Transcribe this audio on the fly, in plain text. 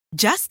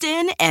Just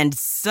in and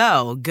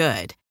so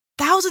good.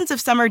 Thousands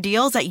of summer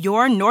deals at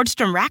your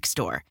Nordstrom Rack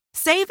store.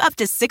 Save up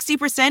to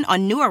 60%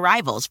 on new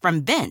arrivals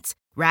from Vince,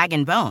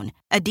 Rag & Bone,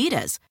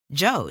 Adidas,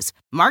 Joe's,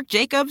 Marc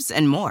Jacobs,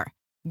 and more.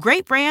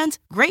 Great brands,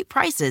 great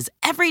prices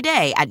every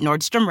day at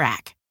Nordstrom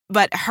Rack.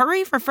 But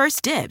hurry for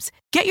first dibs.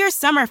 Get your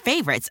summer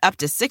favorites up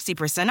to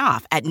 60%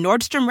 off at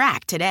Nordstrom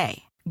Rack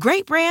today.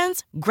 Great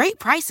brands, great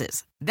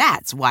prices.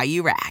 That's why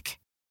you rack.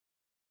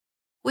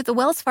 With the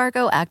Wells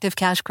Fargo Active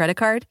Cash Credit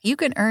Card, you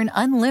can earn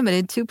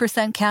unlimited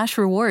 2% cash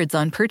rewards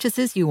on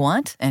purchases you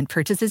want and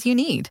purchases you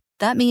need.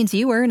 That means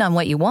you earn on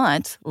what you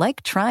want,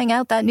 like trying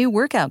out that new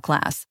workout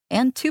class,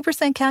 and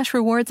 2% cash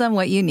rewards on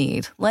what you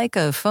need, like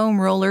a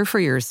foam roller for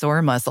your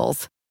sore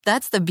muscles.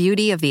 That's the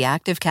beauty of the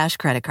Active Cash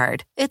Credit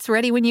Card. It's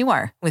ready when you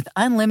are, with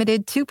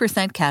unlimited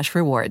 2% cash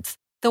rewards.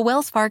 The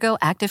Wells Fargo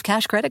Active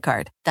Cash Credit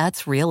Card.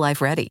 That's real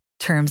life ready.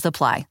 Terms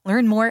apply.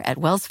 Learn more at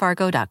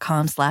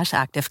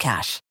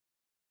wellsfargo.com/activecash.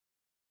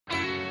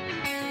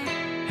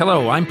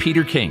 Hello, I'm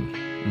Peter King,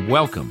 and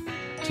welcome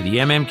to the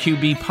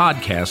MMQB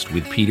podcast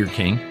with Peter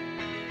King,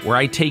 where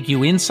I take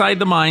you inside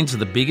the minds of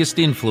the biggest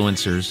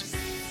influencers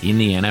in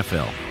the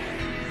NFL.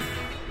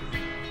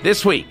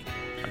 This week,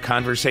 a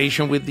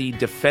conversation with the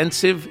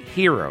defensive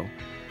hero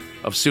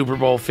of Super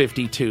Bowl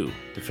 52,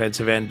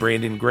 defensive end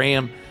Brandon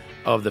Graham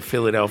of the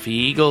Philadelphia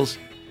Eagles,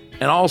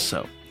 and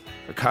also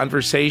a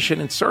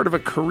conversation and sort of a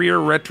career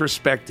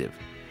retrospective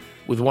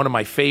with one of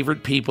my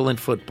favorite people in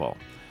football,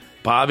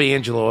 Bob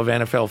Angelo of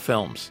NFL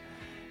Films.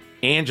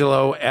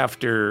 Angelo,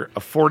 after a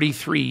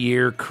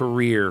 43-year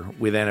career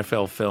with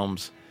NFL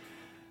Films,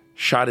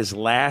 shot his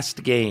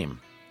last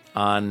game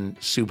on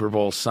Super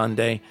Bowl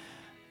Sunday,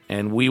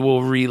 and we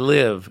will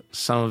relive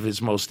some of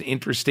his most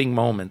interesting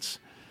moments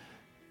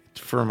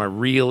from a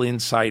real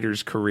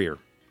insider's career.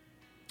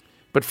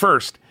 But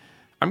first,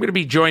 I'm going to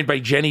be joined by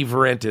Jenny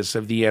Varentis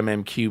of the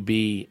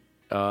MMQB,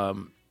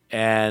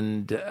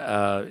 and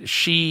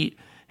she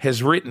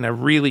has written a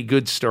really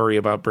good story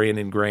about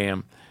Brandon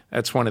Graham.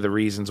 That's one of the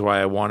reasons why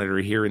I wanted her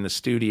here in the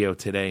studio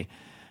today.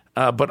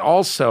 But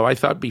also, I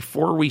thought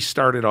before we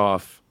started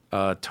off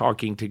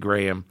talking to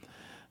Graham,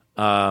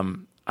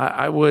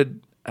 I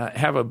would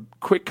have a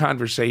quick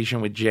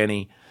conversation with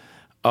Jenny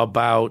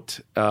about,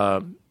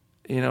 since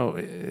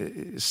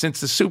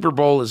the Super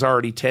Bowl is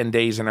already 10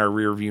 days in our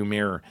rearview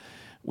mirror,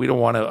 we don't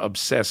want to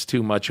obsess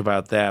too much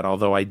about that,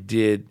 although I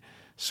did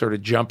sort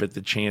of jump at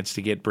the chance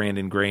to get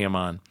Brandon Graham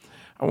on.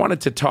 I wanted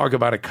to talk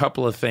about a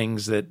couple of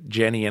things that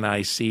Jenny and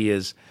I see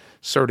as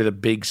sort of the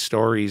big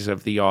stories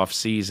of the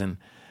offseason.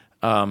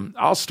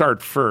 I'll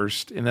start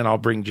first, and then I'll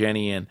bring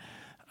Jenny in.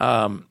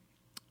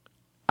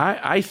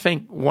 I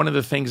think one of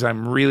the things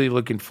I'm really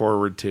looking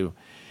forward to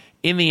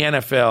in the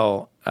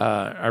NFL,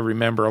 I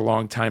remember a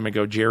long time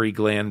ago, Jerry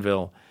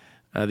Glanville,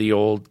 the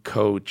old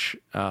coach,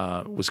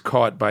 was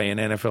caught by an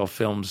NFL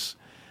Films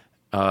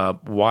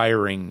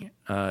wiring,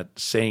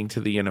 saying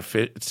to an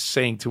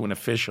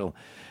official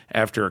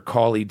after a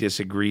call he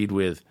disagreed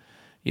with,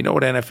 you know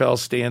what NFL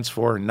stands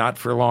for? Not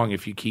for long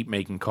if you keep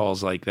making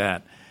calls like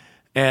that.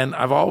 And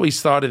I've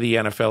always thought of the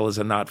NFL as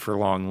a not for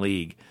long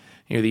league.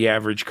 You know, the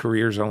average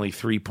career is only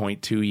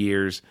 3.2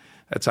 years.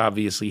 That's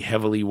obviously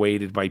heavily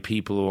weighted by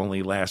people who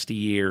only last a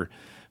year.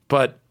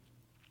 But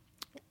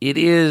it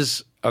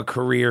is a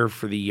career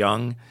for the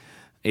young.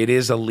 It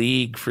is a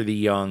league for the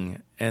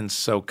young. And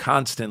so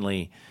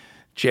constantly,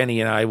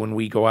 Jenny and I, when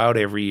we go out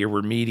every year,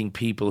 we're meeting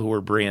people who are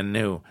brand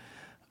new.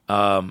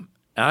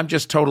 I'm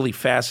just totally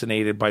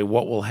fascinated by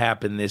what will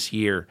happen this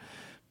year.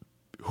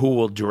 Who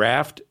will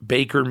draft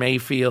Baker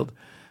Mayfield?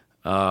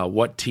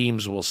 What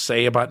teams will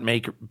say about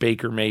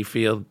Baker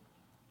Mayfield?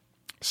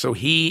 So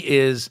he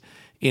is,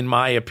 in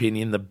my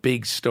opinion, the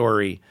big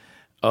story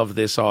of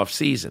this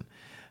offseason.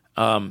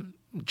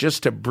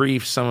 Just to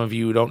brief some of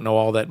you who don't know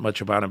all that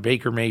much about him,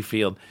 Baker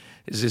Mayfield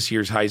is this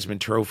year's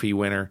Heisman Trophy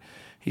winner.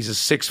 He's a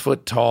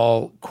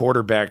 6-foot-tall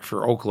quarterback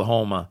for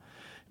Oklahoma.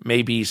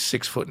 Maybe he's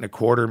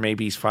 6'1",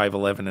 maybe he's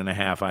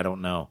 5'11.5", I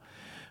don't know.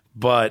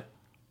 But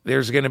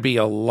there's going to be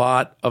a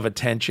lot of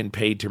attention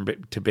paid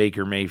to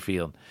Baker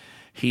Mayfield.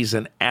 He's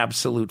an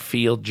absolute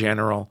field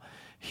general.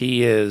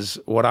 He is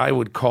what I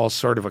would call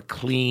sort of a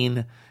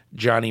clean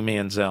Johnny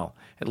Manziel.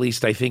 At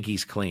least I think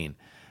he's clean.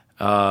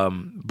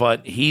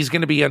 But he's going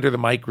to be under the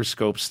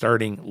microscope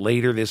starting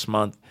later this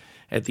month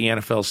at the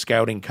NFL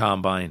Scouting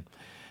Combine.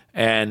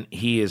 And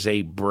he is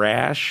a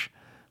brash,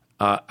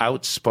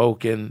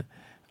 outspoken,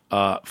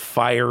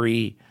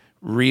 fiery,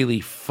 really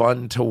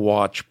fun to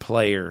watch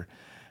player.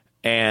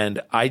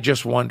 And I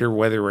just wonder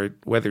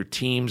whether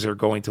teams are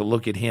going to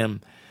look at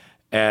him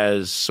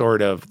as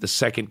sort of the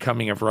second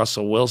coming of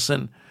Russell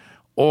Wilson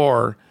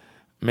or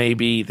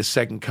maybe the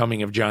second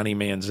coming of Johnny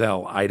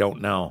Manziel. I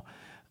don't know.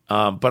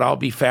 But I'll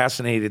be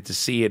fascinated to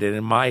see it. And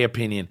in my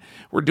opinion,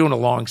 we're doing a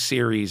long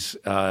series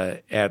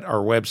at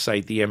our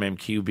website, the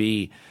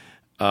MMQB.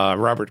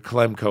 Robert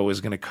Klemko is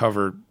going to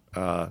cover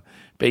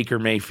Baker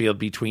Mayfield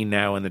between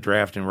now and the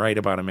draft and write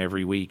about him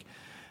every week.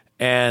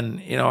 And,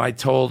 I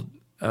told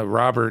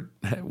Robert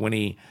when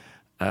he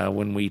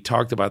when we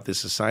talked about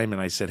this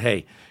assignment, I said,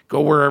 hey,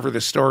 go wherever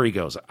the story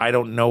goes. I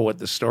don't know what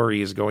the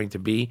story is going to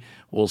be.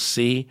 We'll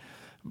see.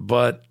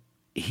 But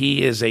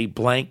he is a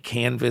blank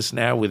canvas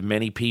now with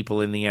many people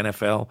in the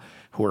NFL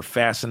who are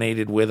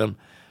fascinated with him.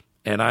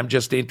 And I'm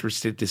just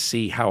interested to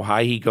see how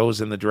high he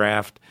goes in the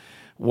draft,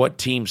 what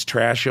teams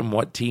trash him,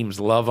 what teams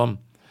love him.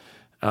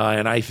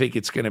 And I think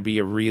it's going to be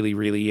a really,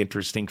 really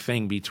interesting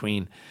thing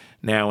between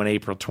now and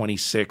April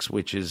 26th,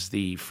 which is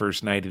the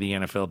first night of the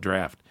NFL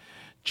draft.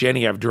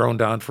 Jenny, I've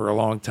droned on for a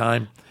long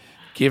time.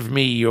 Give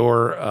me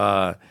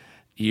the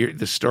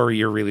story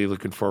you're really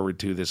looking forward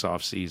to this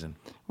offseason.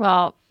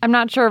 Well, I'm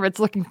not sure if it's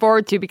looking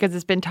forward to because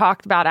it's been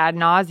talked about ad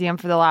nauseum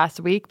for the last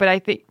few weeks.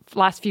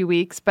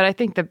 But I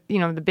think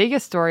the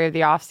biggest story of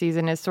the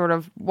offseason is sort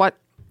of what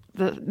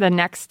the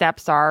next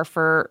steps are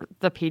for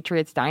the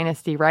Patriots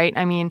dynasty, right?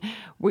 I mean,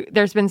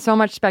 there's been so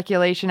much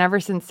speculation ever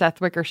since Seth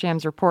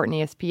Wickersham's report in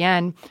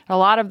ESPN. A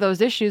lot of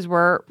those issues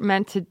were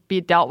meant to be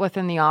dealt with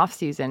in the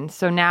offseason.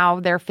 So now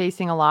they're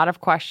facing a lot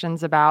of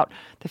questions about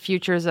the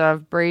futures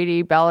of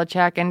Brady,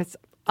 Belichick, and it's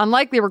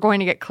unlikely we're going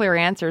to get clear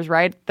answers,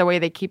 right? The way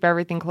they keep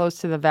everything close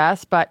to the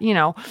vest. But,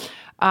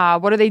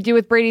 what do they do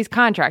with Brady's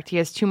contract? He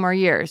has 2 more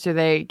years. Do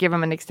they give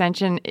him an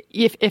extension,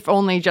 if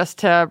only just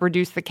to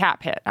reduce the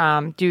cap hit?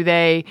 Do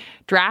they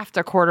draft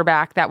a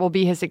quarterback that will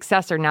be his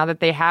successor now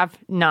that they have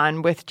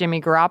none with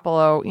Jimmy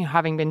Garoppolo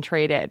having been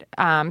traded?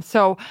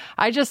 So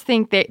I just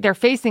think they're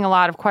facing a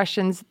lot of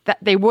questions that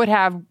they would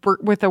have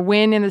with a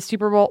win in the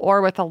Super Bowl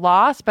or with a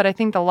loss. But I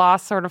think the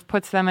loss sort of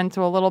puts them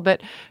into a little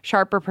bit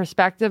sharper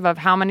perspective of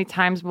how many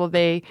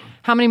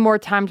more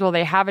times will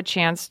they have a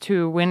chance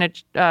to win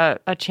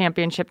a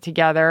championship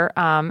together?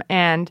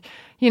 And,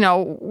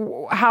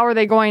 how are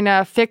they going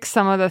to fix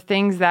some of the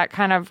things that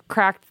kind of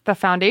cracked the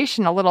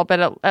foundation a little bit,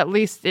 at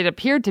least it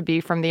appeared to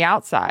be from the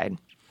outside?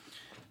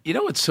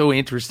 What's so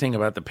interesting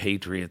about the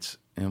Patriots,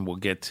 and we'll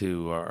get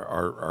to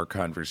our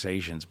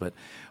conversations, but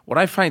what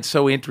I find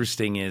so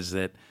interesting is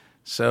that,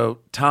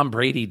 Tom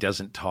Brady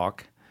doesn't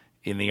talk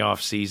in the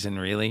offseason,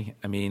 really.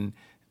 I mean,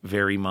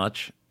 very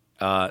much.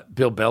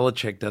 Bill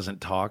Belichick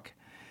doesn't talk.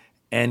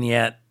 And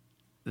yet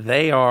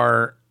they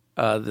are...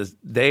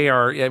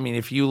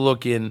 if you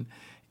look in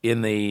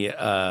the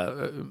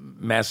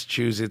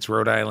Massachusetts,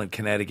 Rhode Island,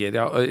 Connecticut,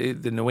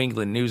 the New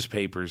England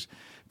newspapers,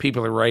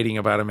 people are writing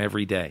about them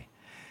every day.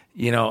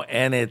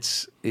 And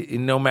it's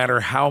no matter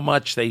how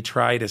much they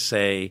try to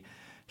say,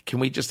 can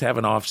we just have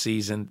an off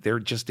season? There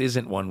just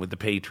isn't one with the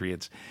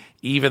Patriots,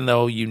 even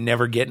though you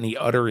never get any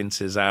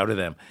utterances out of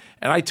them.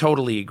 And I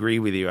totally agree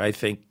with you. I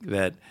think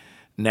that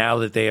now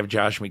that they have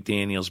Josh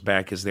McDaniels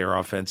back as their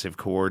offensive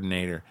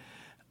coordinator,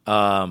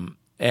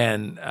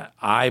 and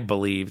I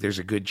believe there's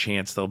a good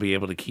chance they'll be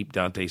able to keep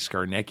Dante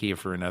Scarnecchia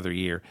for another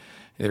year.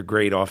 They're a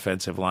great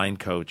offensive line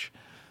coach.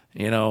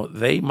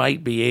 They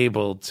might be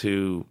able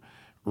to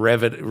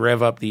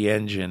rev up the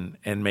engine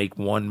and make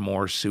one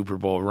more Super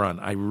Bowl run.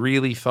 I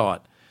really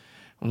thought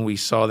when we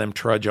saw them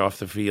trudge off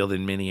the field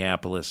in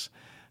Minneapolis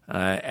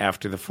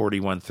after the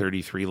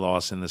 41-33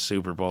 loss in the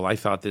Super Bowl, I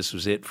thought this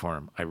was it for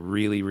them. I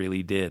really,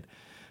 really did.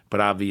 But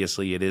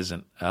obviously it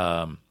isn't.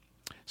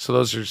 So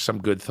those are some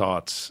good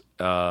thoughts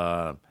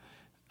on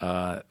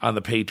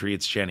the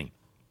Patriots, Jenny.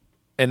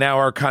 And now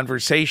our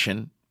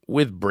conversation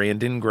with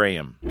Brandon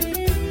Graham.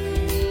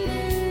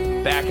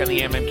 Back on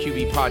the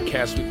MMQB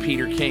podcast with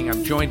Peter King.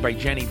 I'm joined by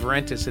Jenny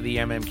Varentis of the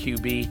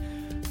MMQB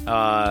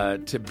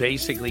to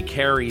basically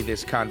carry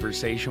this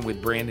conversation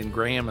with Brandon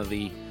Graham of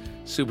the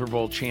Super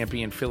Bowl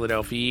champion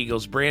Philadelphia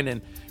Eagles.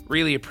 Brandon,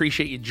 really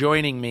appreciate you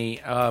joining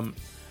me.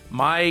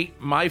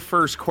 My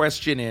first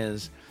question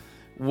is,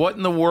 what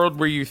in the world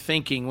were you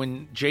thinking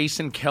when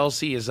Jason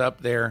Kelce is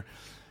up there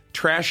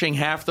trashing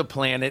half the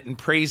planet and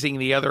praising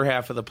the other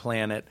half of the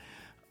planet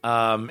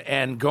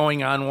and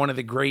going on one of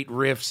the great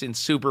riffs in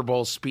Super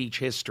Bowl speech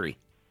history?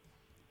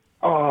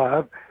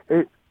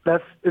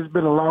 It's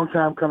been a long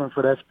time coming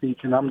for that speech,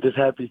 and I'm just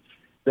happy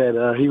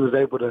that he was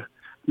able to,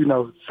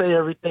 say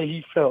everything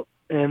he felt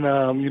and,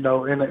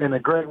 in a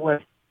great way.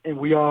 And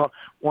we all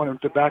want him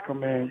to back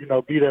him and,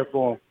 be there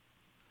for him.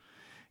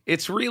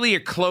 It's really a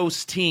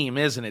close team,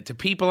 isn't it? To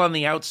people on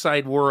the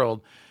outside world,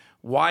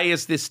 why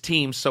is this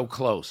team so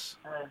close?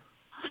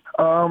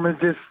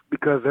 It's just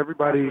because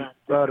everybody,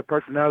 the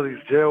personalities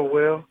gel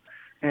well,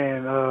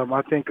 and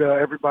I think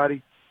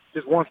everybody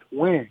just wants to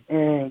win.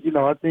 And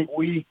I think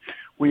we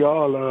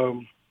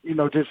all,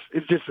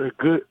 it's just a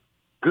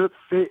good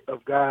fit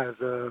of guys,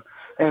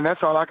 and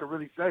that's all I can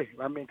really say.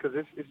 I mean,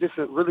 because it's just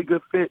a really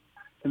good fit,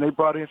 and they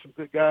brought in some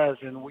good guys,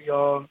 and we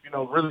all,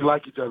 really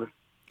like each other.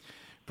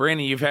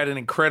 Brandon, you've had an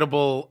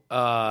incredible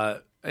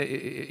run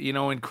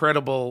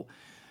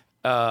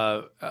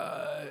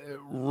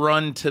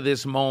to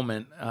this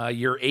moment.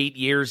 You're 8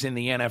 years in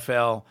the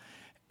NFL,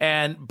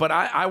 but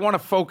I want to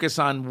focus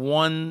on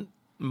one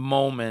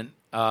moment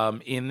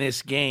in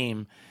this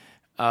game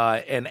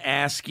and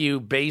ask you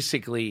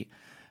basically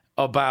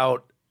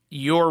about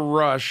your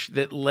rush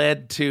that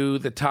led to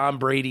the Tom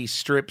Brady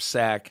strip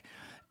sack,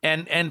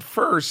 and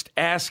first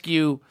ask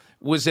you,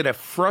 was it a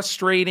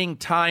frustrating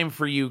time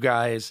for you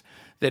guys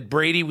that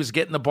Brady was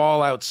getting the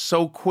ball out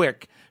so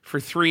quick for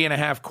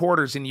 3.5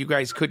 quarters and you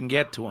guys couldn't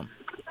get to him?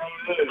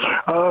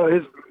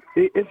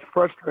 It's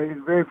frustrating.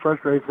 It's very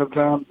frustrating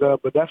sometimes,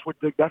 but that's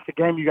the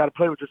game you got to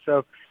play with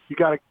yourself. You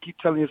got to keep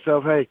telling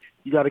yourself, hey,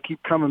 you got to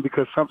keep coming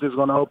because something's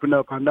going to open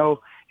up. I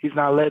know he's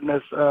not letting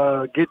us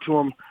get to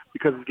him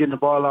because he's getting the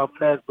ball out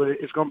fast, but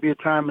it's going to be a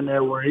time in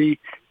there where he's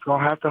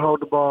going to have to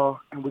hold the ball,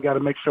 and we got to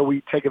make sure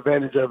we take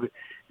advantage of it.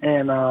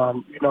 And,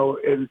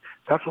 and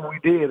that's what we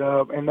did.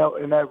 And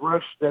that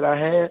rush that I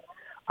had,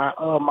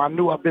 I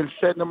knew I've been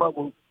setting him up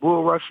with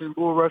bull rushing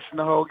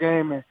the whole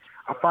game, and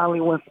I finally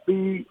went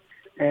speed.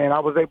 And I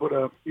was able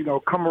to,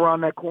 come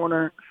around that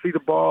corner, see the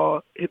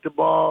ball, hit the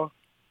ball,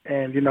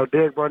 and,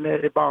 Derek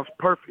Barnett, it bounced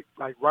perfect,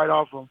 like right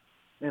off him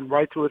and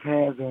right to his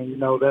hands. And,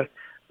 that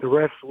the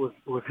rest was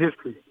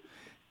history.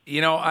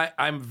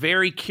 I'm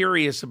very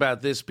curious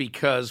about this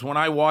because when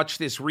I watched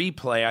this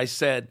replay, I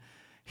said,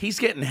 he's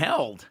getting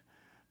held.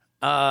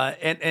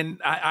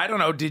 And I don't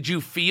know, did you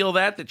feel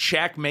that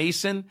Shaq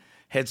Mason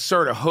had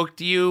sort of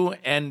hooked you,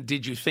 and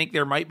did you think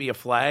there might be a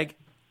flag?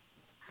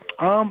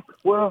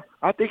 Well,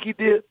 I think he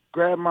did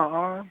grab my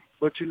arm,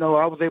 but, I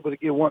was able to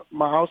get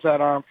my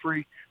outside arm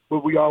free,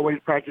 but we always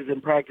practice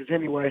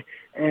anyway,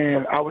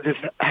 and I was just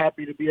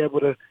happy to be able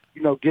to,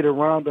 get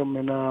around him,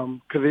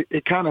 and because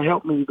it kind of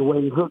helped me the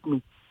way he hooked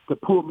me to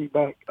pull me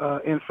back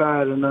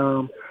inside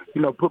and,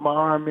 put my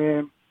arm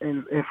in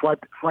and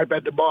swipe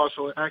at the ball,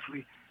 so it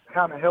actually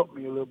kind of helped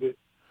me a little bit.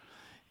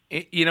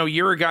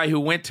 You're a guy who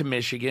went to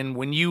Michigan.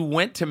 When you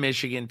went to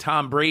Michigan,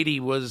 Tom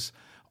Brady was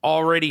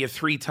already a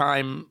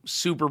 3-time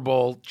Super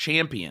Bowl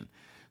champion.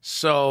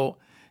 So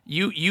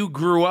you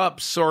grew up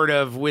sort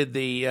of with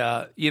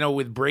the,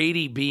 with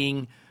Brady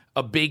being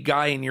a big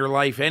guy in your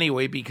life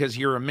anyway because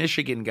you're a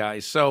Michigan guy.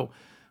 So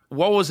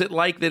what was it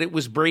like that it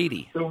was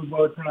Brady?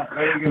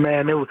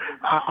 Man,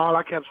 all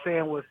I kept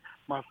saying was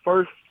my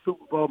first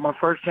Super Bowl, my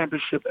first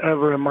championship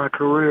ever in my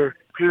career,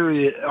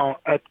 period,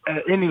 at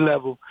any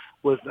level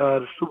was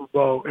the Super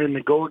Bowl. And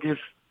to go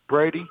against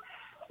Brady,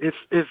 and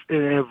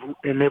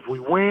if we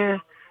win,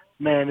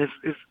 man,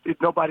 it's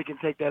nobody can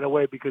take that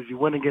away because you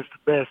went against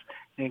the best,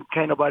 and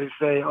can't nobody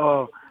say,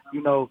 oh,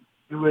 you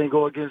ain't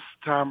go against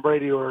Tom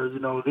Brady or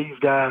these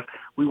guys.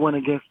 We went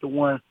against the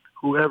one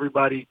who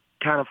everybody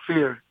kind of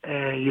fear,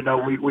 and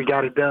we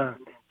got it done.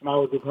 And I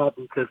was just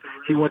happy because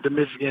he went to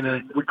Michigan,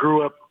 and we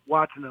grew up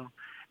watching him,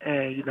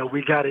 and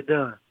we got it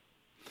done.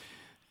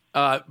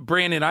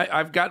 Brandon,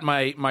 I've got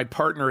my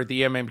partner at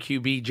the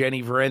MMQB,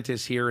 Jenny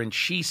Varentis, here, and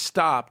she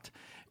stopped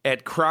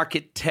at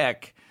Crockett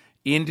Tech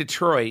in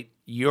Detroit,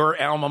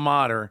 your alma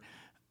mater,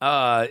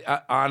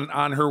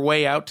 on her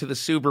way out to the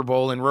Super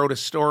Bowl and wrote a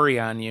story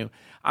on you.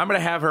 I'm going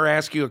to have her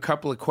ask you a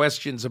couple of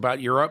questions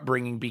about your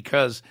upbringing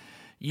because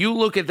you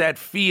look at that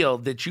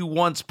field that you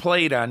once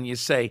played on, you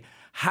say,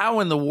 how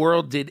in the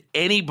world did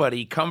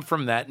anybody come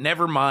from that?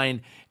 Never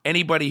mind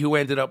anybody who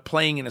ended up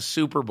playing in a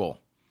Super Bowl.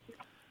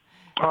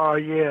 Oh,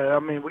 yeah. I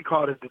mean, we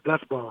called it the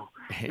Dust Bowl.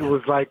 Yeah. It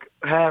was like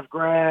half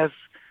grass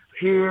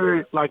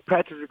here, like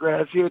patches of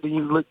grass here. Then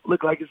you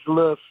look like it's a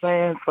little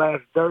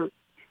sand/dirt.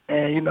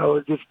 And,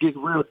 it just gets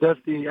real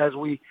dusty as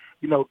we,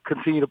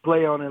 continue to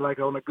play on it. Like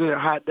on a good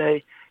hot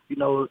day,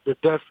 the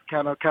dust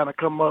kind of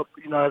come up,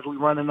 as we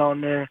running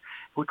on there.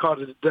 We called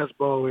it the Dust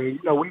Bowl. And,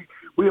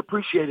 we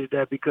appreciated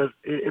that because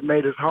it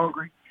made us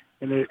hungry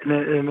and it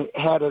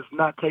had us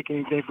not take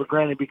anything for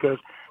granted because,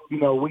 we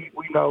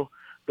know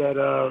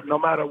that no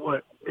matter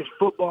what, it's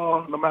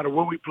football, no matter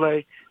what we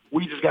play,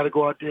 we just got to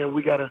go out there and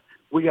we got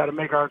to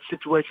make our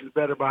situations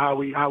better by how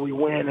we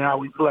win and how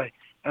we play.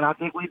 And I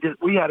think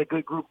we had a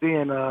good group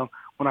then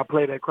when I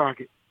played at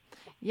Crockett.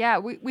 Yeah,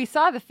 we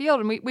saw the field,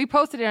 and we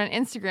posted it on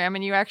Instagram,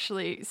 and you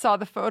actually saw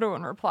the photo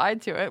and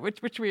replied to it,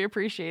 which we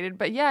appreciated.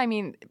 But yeah, I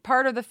mean,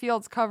 part of the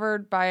field's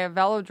covered by a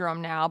velodrome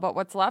now, but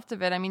what's left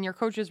of it, I mean, your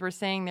coaches were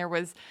saying there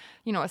was,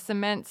 a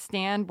cement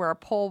stand where a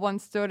pole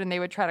once stood, and they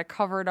would try to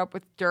cover it up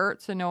with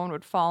dirt so no one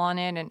would fall on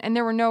it. And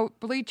there were no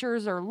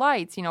bleachers or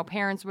lights.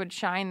 Parents would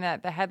shine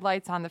the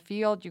headlights on the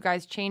field. You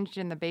guys changed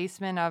in the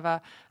basement of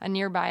a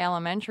nearby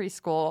elementary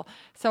school.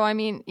 So, I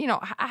mean,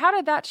 how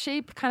did that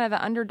shape kind of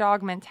the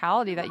underdog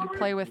mentality that you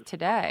play with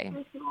today?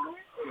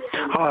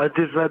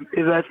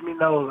 It lets me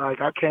know,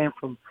 like I came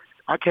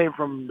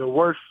from the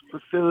worst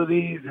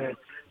facilities, and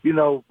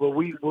but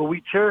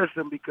we cherished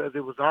them because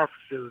it was our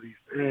facilities,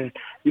 and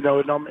it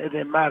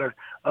didn't matter.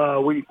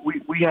 We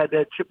had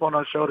that chip on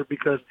our shoulder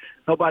because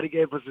nobody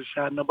gave us a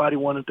shot, nobody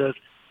wanted us,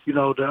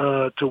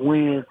 to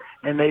win,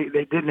 and they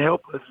didn't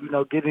help us,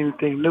 get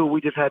anything new.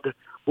 We just had to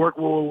work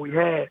with what we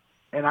had,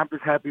 and I'm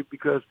just happy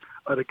because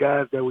of the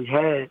guys that we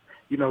had,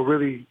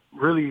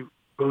 really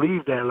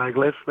believe that. Like,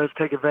 let's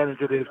take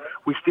advantage of this.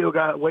 We still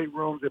got weight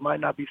rooms. It might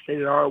not be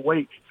state-of-the-art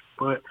weights,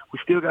 but we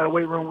still got a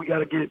weight room we got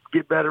to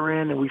get better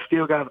in, and we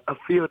still got a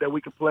field that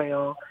we can play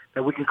on,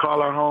 that we can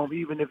call our home,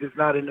 even if it's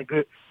not in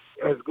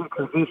as good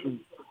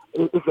conditions.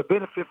 It's a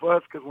benefit for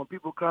us because when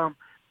people come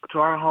to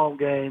our home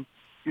game,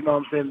 you know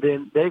what I'm saying,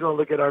 then they're going to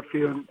look at our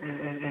field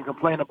and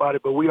complain about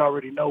it, but we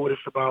already know what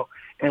it's about,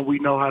 and we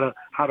know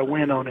how to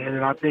win on it.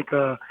 And I think,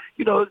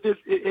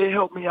 it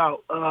helped me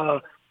out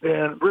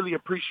and really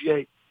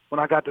appreciate when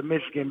I got to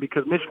Michigan,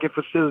 because Michigan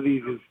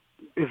facilities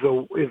is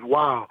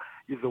wild.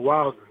 It's a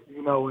wowzer,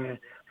 and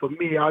for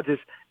me,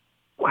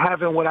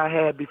 having what I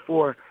had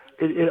before,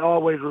 it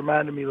always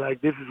reminded me,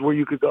 like, this is where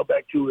you could go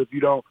back to if you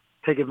don't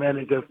take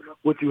advantage of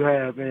what you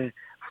have. And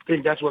I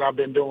think that's what I've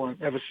been doing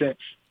ever since.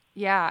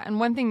 Yeah, and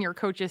one thing your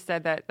coaches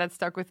said that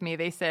stuck with me,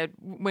 they said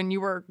when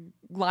you were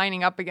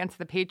lining up against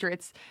the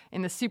Patriots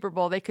in the Super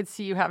Bowl, they could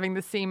see you having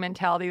the same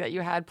mentality that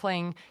you had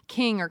playing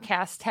King or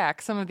Cass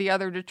Tech, some of the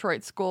other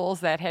Detroit schools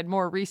that had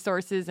more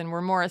resources and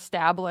were more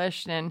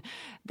established, and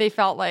they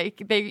felt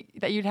like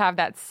that you'd have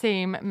that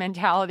same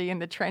mentality in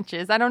the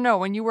trenches. I don't know,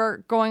 when you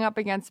were going up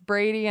against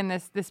Brady and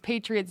this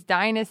Patriots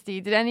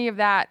dynasty, did any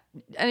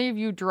of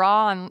you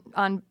draw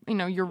on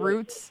your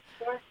roots?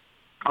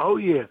 Oh,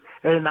 yeah.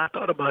 And I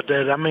thought about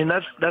that. I mean,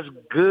 that's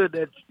good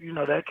that,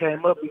 that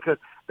came up, because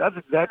that's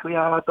exactly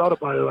how I thought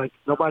about it. Like,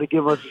 nobody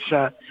give us a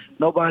shot.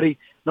 Nobody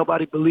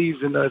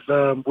believes in us.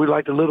 We're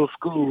like the little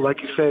school.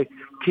 Like you say,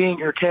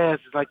 King or Cass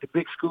is like the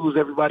big schools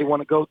everybody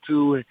want to go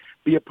to and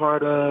be a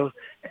part of.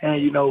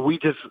 And, we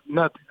just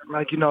nothing.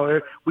 Like,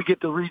 we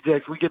get the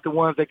rejects. We get the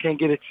ones that can't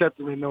get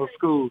accepted in those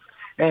schools.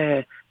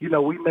 And,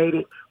 we made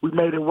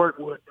it work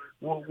with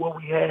what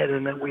we had.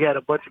 And then we had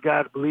a bunch of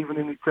guys believing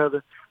in each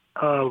other.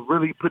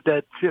 Really put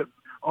that chip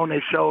on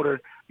their shoulder,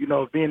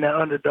 being that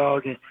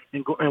underdog and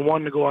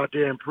wanting to go out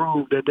there and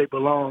prove that they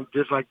belong,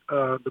 just like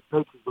the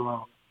Patriots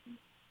belong.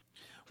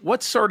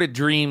 What sort of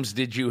dreams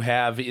did you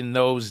have in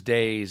those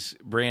days,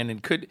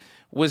 Brandon?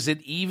 Was it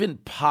even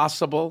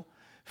possible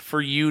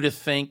for you to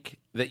think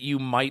that you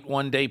might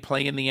one day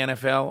play in the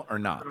NFL or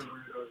not?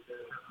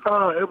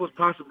 It was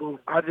possible.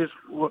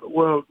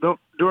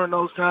 During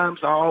those times,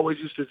 I always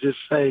used to just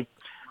say,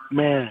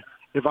 man,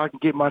 if I can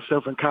get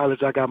myself in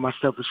college, I got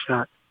myself a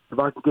shot. If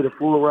I can get a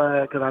full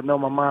ride, because I know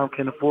my mom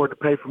can afford to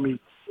pay for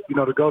me,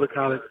 to go to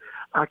college,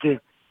 I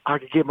can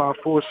get my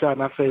full shot.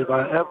 And I say, if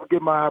I ever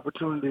get my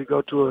opportunity to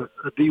go to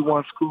a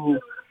D1 school,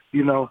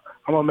 I'm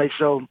gonna make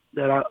sure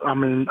that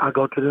I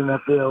go to the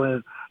NFL.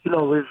 And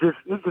it's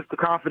just the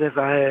confidence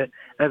I had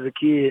as a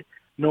kid,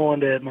 knowing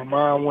that my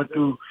mom went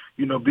through,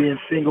 being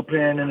single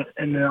parent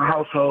in the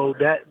household.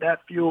 That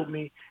fueled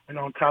me. And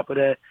on top of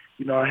that,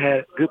 I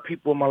had good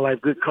people in my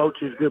life, good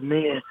coaches, good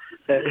men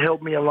that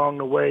helped me along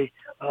the way,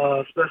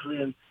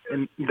 especially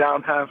in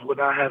down times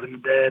without having a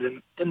dad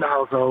in the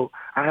household.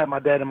 I had my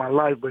dad in my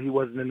life, but he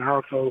wasn't in the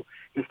household.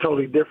 It's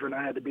totally different.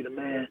 I had to be the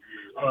man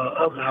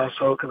of the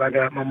household, because I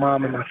got my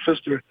mom and my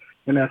sister,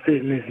 and that's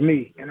it, and it's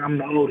me, and I'm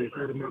the oldest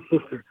out of my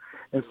sister.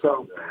 And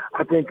so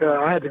I think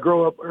I had to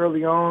grow up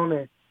early on,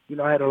 and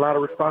I had a lot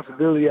of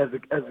responsibility as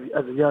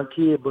a young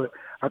kid, but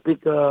I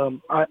think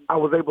I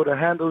was able to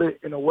handle it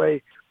in a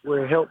way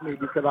where it helped me,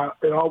 because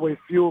it always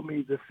fueled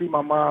me to see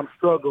my mom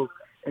struggle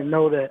and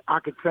know that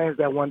I could change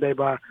that one day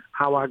by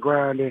how I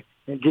grind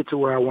and get to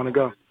where I want to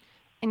go.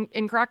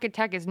 And Crockett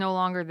Tech is no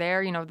longer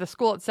there. The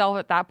school itself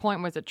at that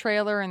point was a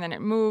trailer, and then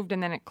it moved,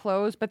 and then it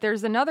closed. But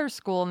there's another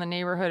school in the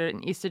neighborhood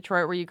in East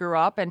Detroit where you grew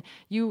up, and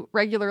you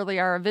regularly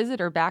are a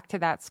visitor back to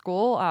that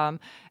school,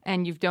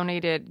 and you've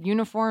donated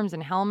uniforms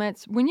and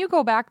helmets. When you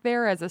go back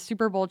there as a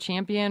Super Bowl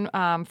champion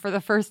for the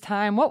first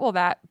time, what will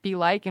that be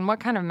like, and what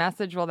kind of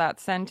message will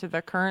that send to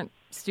the current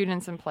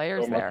students and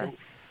players there?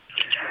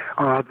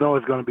 I know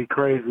it's going to be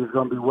crazy. It's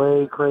going to be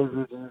way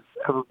crazier than it's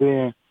ever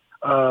been.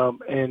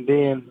 And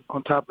then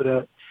on top of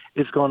that,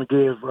 it's going to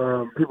give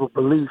people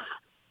belief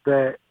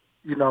that,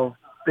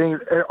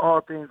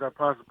 all things are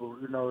possible,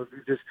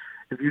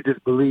 if you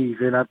just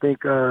believe. And I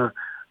think a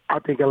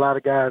lot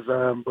of guys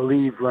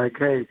believe, like,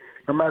 hey,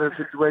 no matter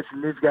the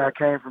situation, this guy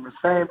came from the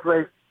same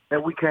place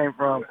that we came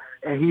from,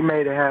 and he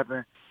made it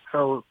happen.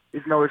 So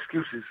it's no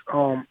excuses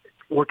on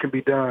what can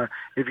be done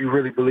if you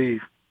really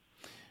believe.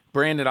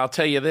 Brandon, I'll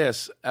tell you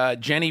this.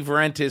 Jenny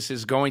Varentis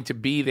is going to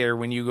be there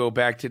when you go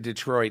back to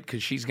Detroit,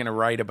 because she's going to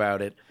write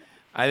about it.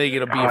 I think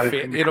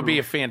it'll be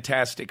a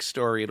fantastic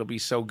story. It'll be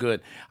so good.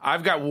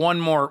 I've got one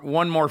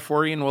more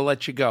for you, and we'll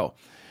let you go.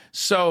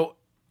 So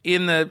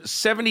in the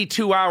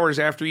 72 hours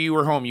after you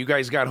were home, you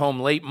guys got home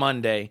late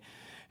Monday,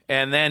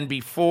 and then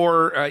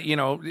before,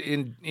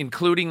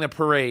 including the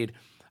parade,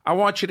 I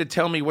want you to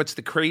tell me what's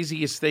the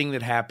craziest thing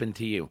that happened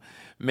to you.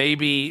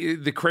 Maybe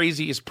the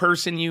craziest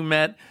person you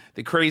met,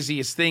 the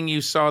craziest thing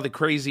you saw, the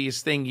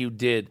craziest thing you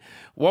did.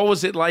 What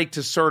was it like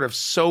to sort of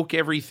soak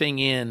everything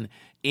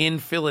in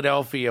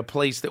Philadelphia, a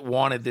place that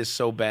wanted this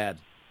so bad?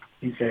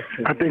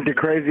 I think the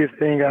craziest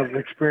thing I've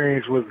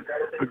experienced was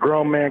a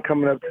grown man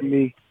coming up to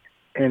me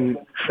and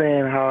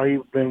saying how he's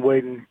been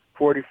waiting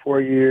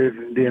 44 years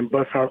and then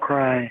bust out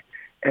crying.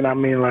 And I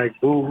mean, like,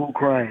 boo-hoo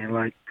crying.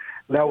 Like,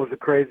 that was the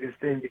craziest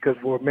thing, because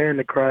for a man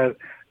to cry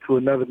to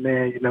another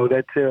man,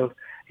 that tells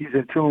he's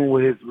in tune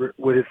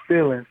with his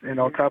feelings. And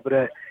on top of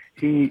that,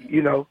 he's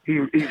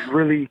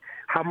really,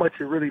 how much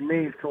it really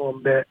means to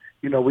him that,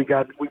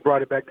 we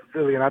brought it back to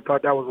Philly. And I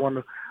thought that was one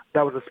of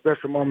that was a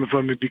special moment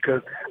for me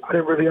because I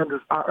didn't really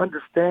I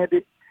understand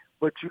it,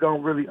 but you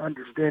don't really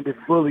understand it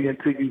fully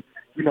until you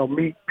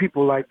meet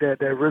people like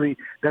that's really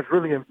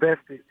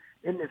invested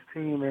in this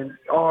team and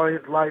all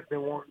his life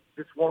and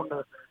just want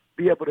to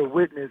be able to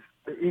witness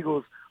the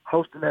Eagles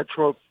hosting that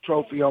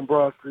trophy on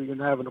Broad Street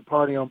and having a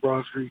party on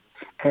Broad Street.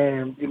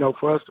 And,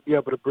 for us to be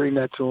able to bring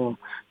that to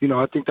him,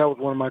 I think that was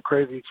one of my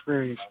crazy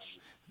experiences.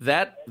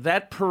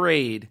 That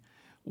parade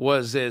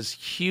was as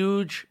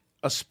huge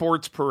a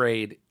sports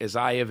parade as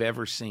I have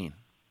ever seen.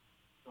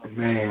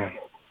 Man,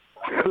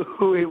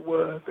 it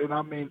was. And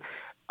I mean,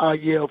 I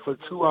yelled for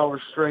 2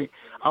 hours straight.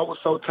 I was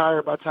so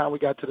tired by the time we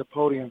got to the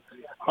podium.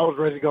 I was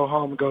ready to go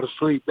home and go to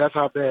sleep. That's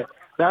how bad.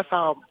 That's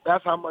how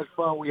much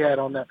fun we had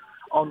on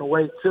the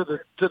way to the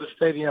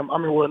stadium. I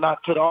mean, well,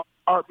 not to the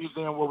art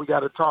museum where we got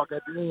to talk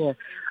at the end.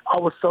 I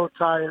was so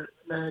tired,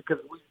 man,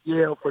 because we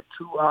yelled for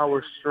 2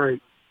 hours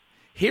straight.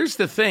 Here's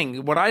the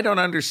thing. What I don't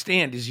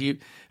understand is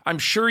I'm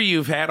sure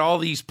you've had all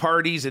these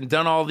parties and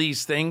done all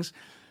these things.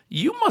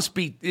 You must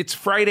be, it's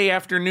Friday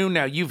afternoon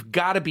now. You've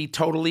got to be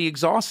totally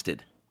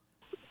exhausted.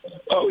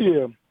 Oh,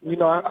 yeah.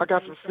 I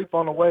got some sleep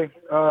on the way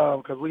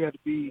because we had to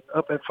be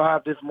up at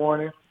 5 this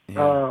morning.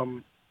 Yeah.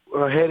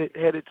 Headed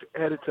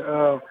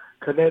to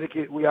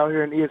Connecticut. We out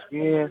here in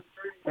ESPN.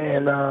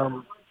 And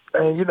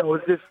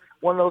it's just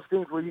one of those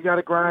things where you got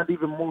to grind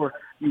even more.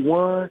 You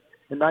won,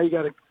 and now you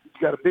got a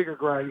bigger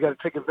grind. You got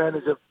to take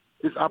advantage of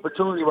this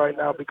opportunity right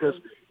now because,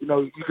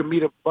 you can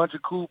meet a bunch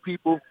of cool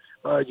people.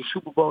 Your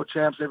Super Bowl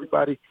champs,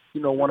 everybody,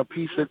 want a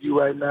piece of you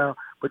right now.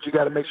 But you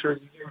got to make sure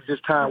you use this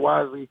time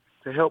wisely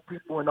to help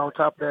people, and on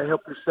top of that,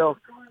 help yourself,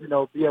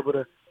 be able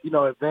to,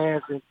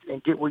 advance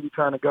and get where you're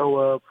trying to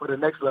go for the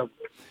next level.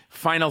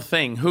 Final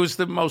thing, who's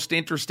the most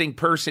interesting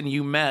person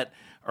you met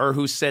or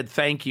who said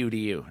thank you to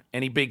you?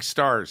 Any big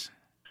stars?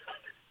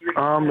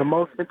 The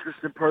most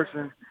interesting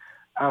person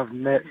I've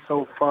met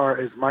so far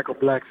is Michael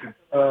Blackson.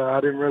 I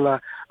didn't realize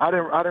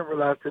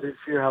to this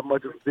year how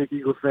much of a big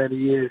Eagles fan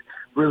he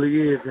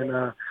really is. And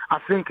I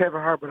seen Kevin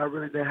Hart, but I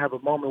really didn't have a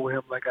moment with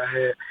him like I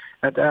had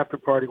at the after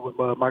party with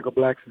Michael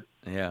Blackson.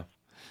 Yeah.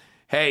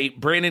 Hey,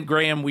 Brandon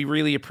Graham, we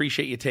really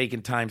appreciate you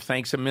taking time.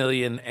 Thanks a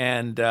million,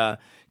 and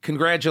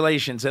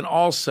congratulations. And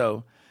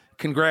also,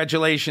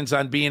 congratulations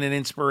on being an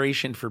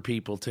inspiration for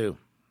people, too.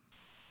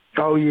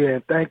 Oh, yeah.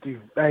 Thank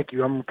you. I'm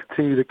going to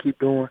continue to keep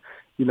doing,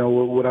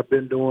 what I've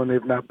been doing,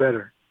 if not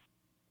better.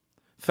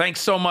 Thanks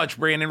so much,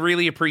 Brandon.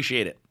 Really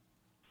appreciate it.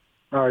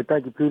 All right.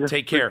 Thank you, Peter.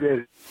 Take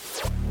care.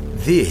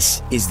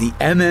 This is the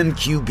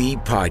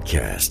MMQB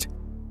Podcast.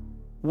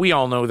 We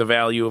all know the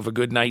value of a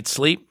good night's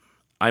sleep.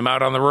 I'm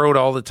out on the road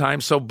all the time,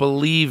 so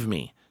believe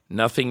me,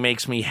 nothing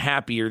makes me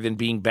happier than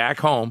being back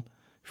home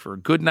for a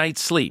good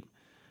night's sleep,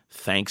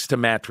 thanks to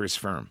Mattress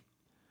Firm.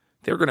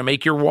 They're going to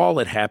make your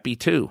wallet happy,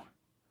 too.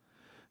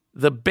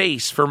 The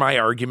base for my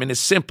argument is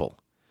simple.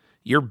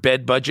 Your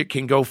bed budget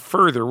can go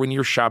further when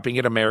you're shopping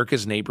at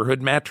America's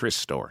neighborhood mattress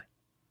store.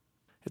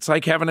 It's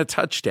like having a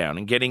touchdown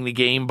and getting the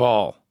game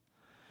ball.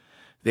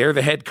 They're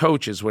the head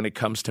coaches when it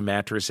comes to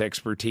mattress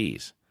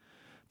expertise.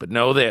 But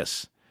know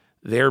this,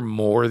 they're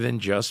more than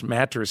just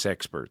mattress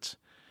experts.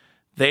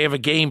 They have a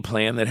game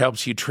plan that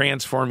helps you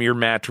transform your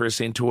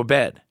mattress into a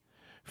bed,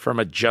 from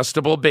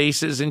adjustable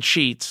bases and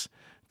sheets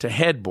to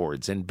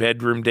headboards and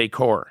bedroom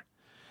decor.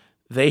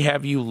 They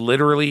have you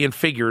literally and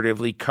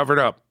figuratively covered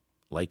up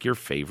like your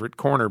favorite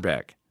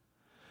cornerback.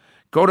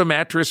 Go to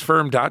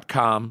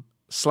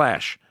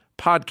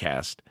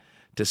mattressfirm.com/podcast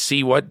to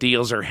see what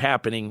deals are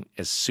happening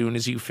as soon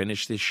as you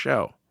finish this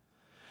show.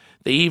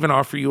 They even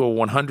offer you a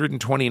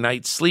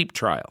 120-night sleep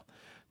trial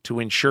to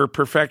ensure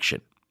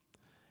perfection.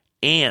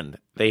 And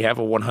they have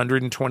a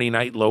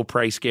 120-night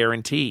low-price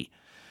guarantee,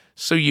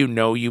 so you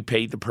know you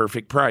paid the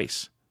perfect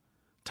price.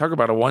 Talk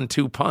about a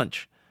 1-2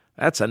 punch.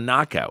 That's a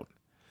knockout.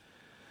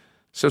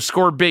 So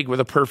score big with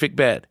a perfect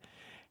bed.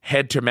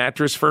 Head to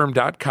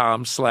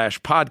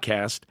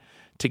mattressfirm.com/podcast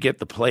to get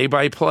the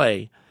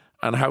play-by-play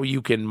on how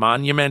you can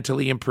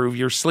monumentally improve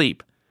your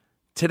sleep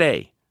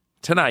today,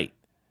 tonight,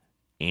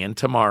 and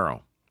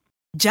tomorrow.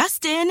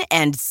 Just in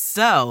and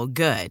so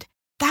good.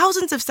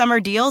 Thousands of summer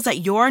deals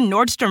at your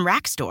Nordstrom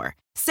Rack store.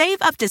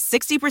 Save up to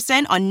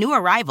 60% on new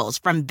arrivals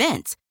from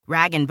Vince,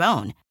 Rag &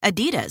 Bone,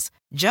 Adidas,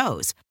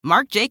 Joe's,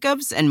 Marc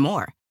Jacobs, and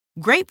more.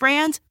 Great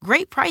brands,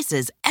 great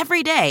prices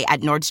every day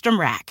at Nordstrom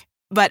Rack.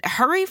 But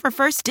hurry for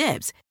first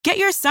dibs. Get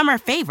your summer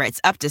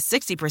favorites up to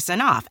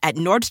 60% off at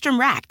Nordstrom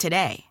Rack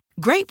today.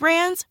 Great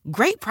brands,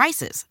 great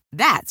prices.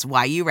 That's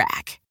why you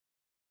rack.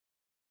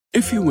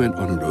 If you went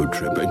on a road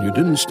trip and you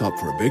didn't stop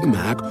for a Big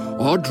Mac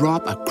or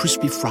drop a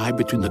crispy fry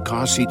between the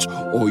car seats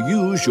or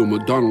use your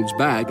McDonald's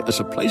bag as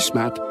a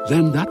placemat,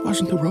 then that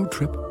wasn't a road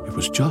trip. It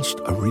was just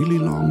a really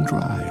long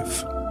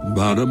drive.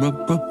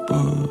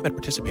 Ba-da-ba-ba-ba. At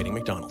participating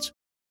McDonald's.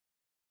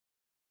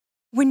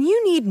 When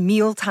you need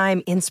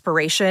mealtime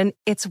inspiration,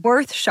 it's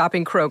worth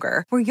shopping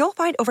Kroger, where you'll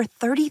find over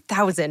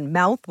 30,000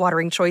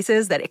 mouth-watering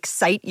choices that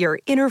excite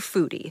your inner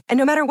foodie. And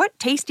no matter what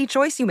tasty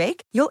choice you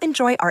make, you'll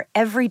enjoy our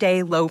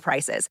everyday low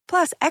prices,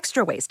 plus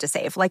extra ways to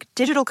save, like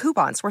digital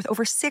coupons worth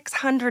over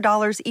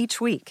 $600 each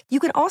week. You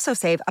can also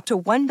save up to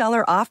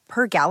 $1 off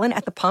per gallon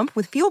at the pump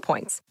with fuel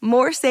points.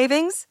 More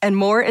savings and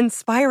more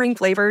inspiring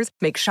flavors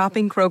make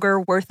shopping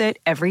Kroger worth it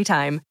every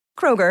time.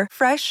 Kroger,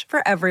 fresh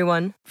for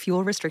everyone.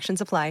 Fuel restrictions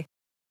apply.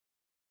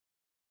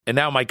 And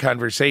now my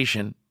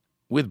conversation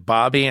with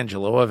Bob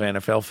Angelo of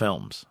NFL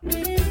Films.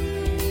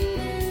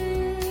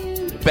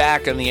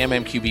 Back on the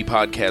MMQB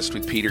podcast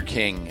with Peter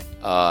King.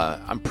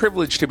 I'm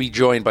privileged to be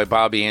joined by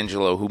Bob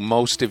Angelo, who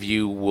most of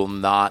you will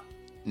not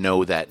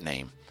know that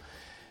name.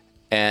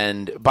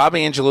 And Bob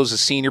Angelo is a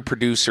senior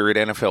producer at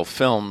NFL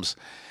Films.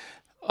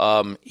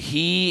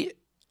 He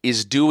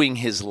is doing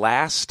his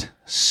last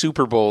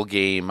Super Bowl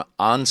game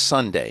on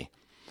Sunday,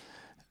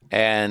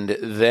 and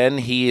then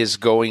he is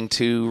going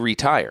to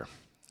retire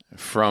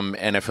from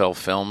NFL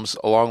Films,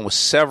 along with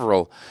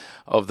several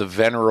of the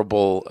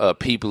venerable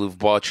people who've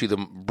brought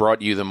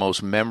you the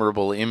most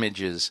memorable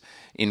images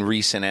in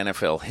recent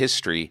NFL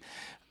history.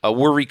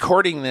 We're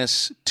recording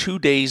this 2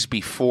 days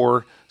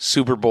before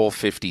Super Bowl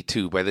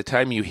 52. By the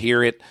time you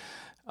hear it,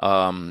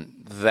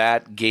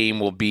 that game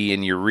will be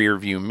in your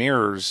rearview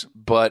mirrors.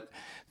 But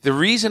the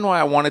reason why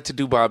I wanted to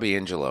do Bob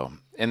Angelo,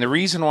 and the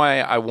reason why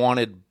I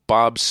wanted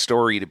Bob's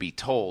story to be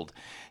told,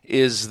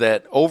 is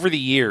that over the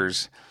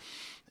years,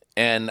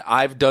 and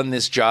I've done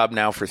this job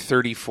now for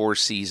 34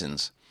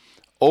 seasons.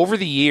 Over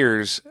the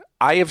years,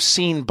 I have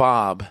seen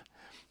Bob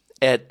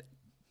at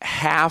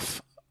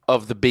half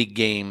of the big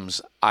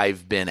games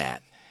I've been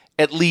at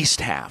least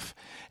half.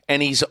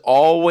 And he's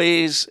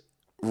always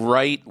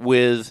right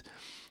with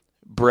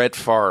Brett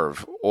Favre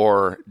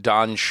or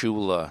Don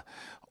Shula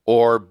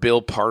or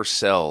Bill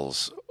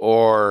Parcells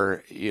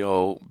or,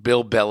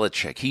 Bill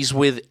Belichick. He's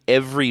with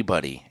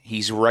everybody.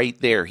 He's right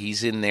there.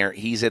 He's in there.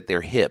 He's at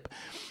their hip.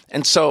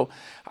 And so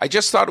I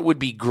just thought it would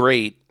be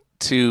great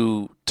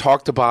to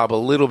talk to Bob a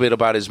little bit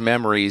about his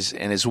memories,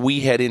 and as we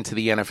head into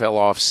the NFL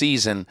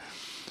offseason,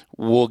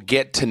 we'll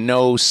get to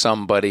know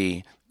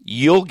somebody,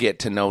 you'll get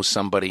to know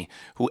somebody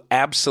who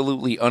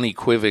absolutely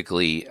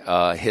unequivocally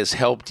has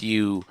helped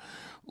you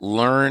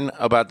learn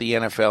about the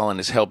NFL and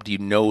has helped you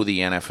know the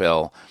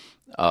NFL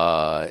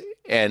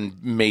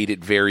and made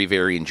it very,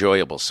 very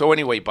enjoyable. So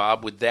anyway,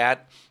 Bob, with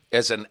that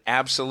as an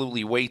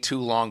absolutely way too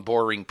long,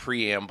 boring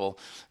preamble,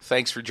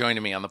 thanks for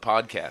joining me on the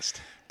podcast.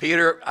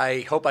 Peter,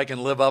 I hope I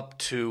can live up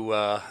to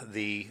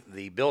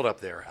the build-up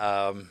there.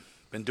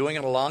 Been doing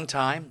it a long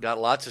time, got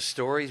lots of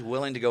stories,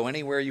 willing to go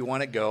anywhere you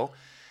want to go,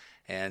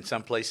 and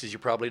some places you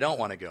probably don't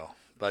want to go.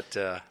 But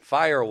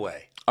fire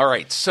away. All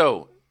right,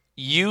 so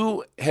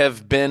you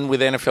have been with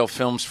NFL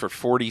Films for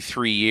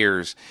 43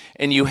 years,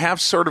 and you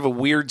have sort of a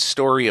weird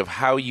story of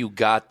how you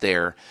got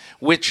there,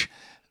 which,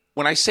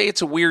 when I say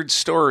it's a weird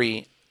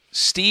story,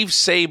 Steve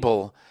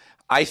Sable,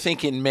 I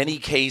think in many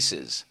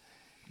cases,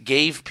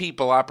 gave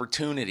people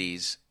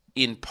opportunities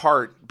in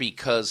part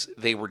because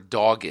they were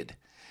dogged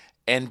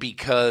and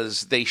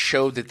because they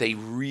showed that they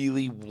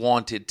really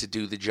wanted to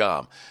do the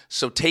job.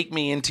 So take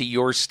me into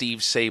your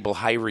Steve Sable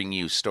hiring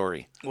you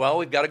story. Well,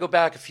 we've got to go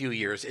back a few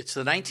years. It's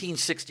the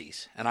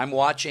 1960s, and I'm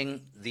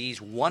watching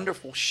these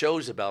wonderful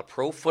shows about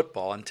pro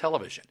football on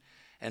television.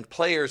 And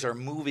players are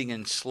moving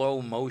in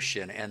slow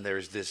motion, and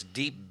there's this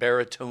deep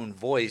baritone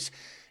voice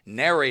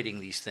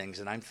narrating these things.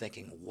 And I'm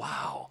thinking,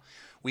 wow.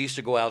 We used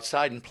to go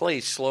outside and play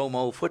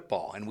slow-mo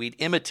football, and we'd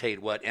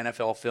imitate what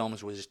NFL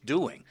Films was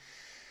doing.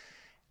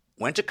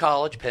 Went to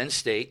college, Penn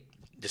State,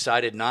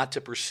 decided not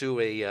to pursue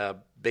a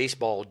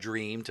baseball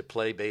dream to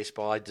play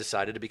baseball. I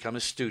decided to become a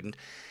student.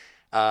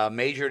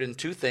 Majored in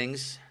two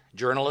things,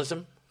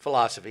 journalism,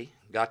 philosophy.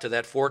 Got to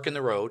that fork in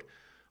the road.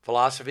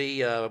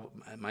 Philosophy,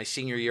 my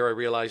senior year, I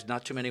realized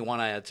not too many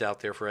one-eyeds out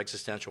there for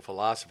existential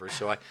philosophers,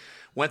 so I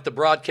went the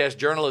broadcast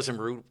journalism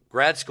route,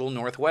 grad school,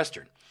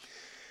 Northwestern.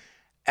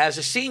 As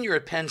a senior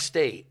at Penn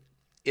State,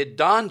 it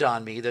dawned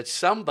on me that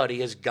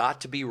somebody has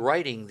got to be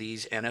writing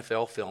these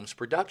NFL Films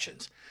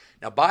productions.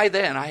 Now, by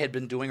then, I had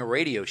been doing a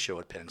radio show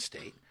at Penn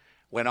State,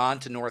 went on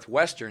to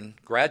Northwestern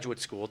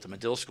graduate school at the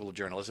Medill School of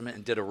Journalism,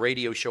 and did a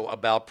radio show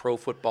about pro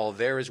football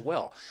there as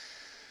well.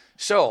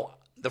 So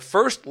the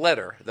first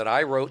letter that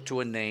I wrote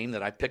to a name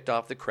that I picked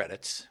off the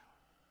credits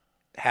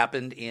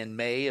happened in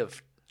May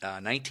of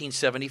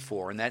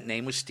 1974, and that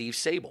name was Steve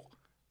Sable.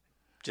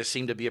 Just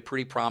seemed to be a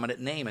pretty prominent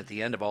name at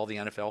the end of all the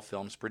NFL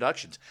Films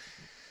productions.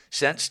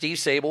 Sent Steve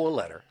Sable a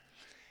letter,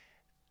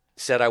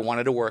 said I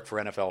wanted to work for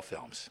NFL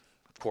Films.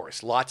 Of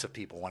course, lots of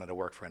people wanted to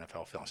work for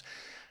NFL Films.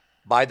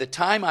 By the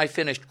time I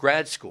finished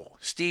grad school,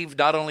 Steve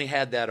not only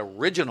had that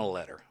original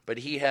letter, but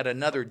he had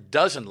another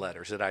dozen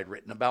letters that I'd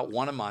written, about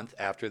one a month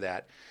after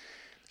that.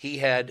 He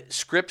had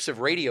scripts of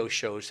radio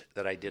shows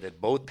that I did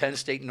at both Penn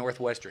State and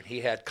Northwestern.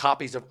 He had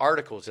copies of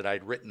articles that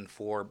I'd written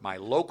for my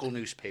local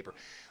newspaper,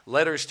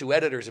 letters to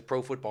editors of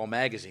pro football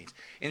magazines.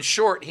 In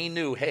short, he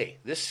knew, hey,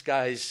 this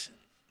guy's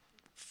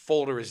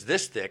folder is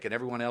this thick and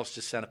everyone else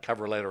just sent a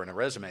cover letter and a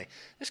resume.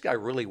 This guy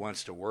really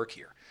wants to work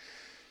here.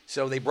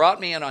 So they brought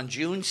me in on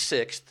June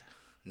 6th,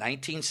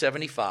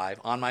 1975,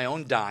 on my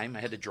own dime. I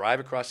had to drive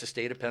across the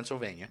state of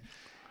Pennsylvania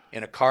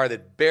in a car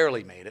that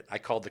barely made it. I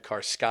called the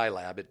car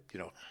Skylab. It,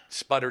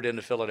 sputtered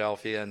into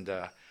Philadelphia and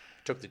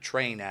took the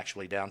train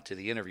actually down to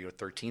the interview at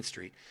 13th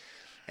Street.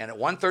 And at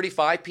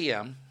 1:35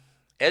 p.m.,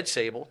 Ed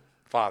Sable,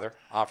 father,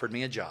 offered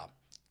me a job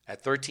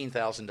at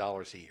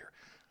 $13,000 a year.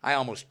 I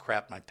almost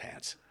crapped my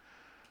pants.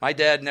 My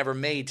dad never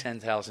made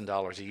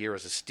 $10,000 a year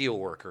as a steel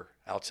worker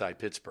outside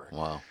Pittsburgh.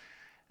 Wow.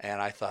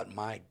 And I thought,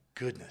 my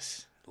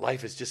goodness,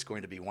 life is just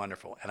going to be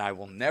wonderful. And I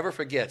will never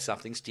forget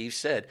something Steve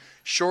said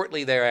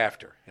shortly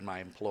thereafter in my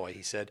employ.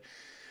 He said,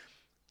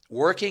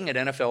 working at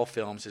NFL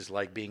Films is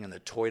like being in the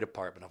toy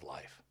department of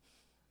life.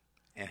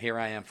 And here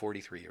I am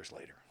 43 years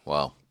later.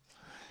 Wow.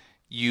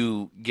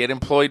 You get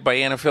employed by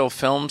NFL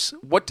Films.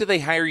 What do they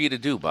hire you to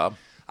do, Bob?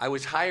 I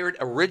was hired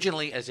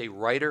originally as a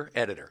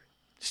writer-editor.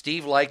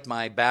 Steve liked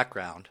my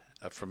background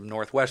from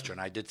Northwestern.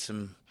 I did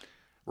some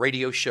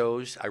radio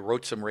shows. I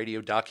wrote some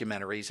radio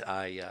documentaries.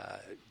 I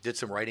did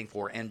some writing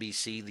for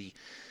NBC,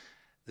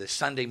 the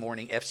Sunday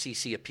morning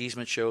FCC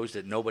appeasement shows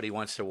that nobody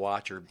wants to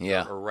watch or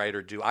write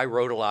or do. I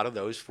wrote a lot of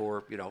those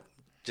for,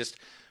 just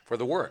for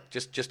the work,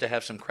 just to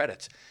have some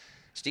credits.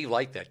 Steve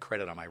liked that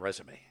credit on my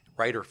resume.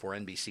 Writer for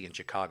NBC in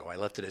Chicago. I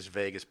left it as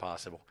vague as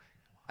possible.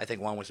 I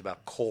think one was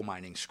about coal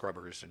mining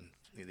scrubbers and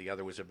the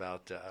other was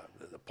about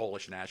the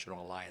Polish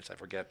National Alliance. I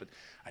forget, but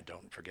I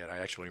don't forget. I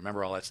actually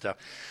remember all that stuff.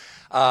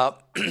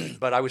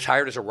 But I was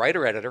hired as a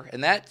writer-editor,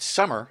 and that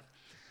summer,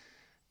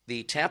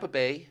 the Tampa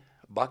Bay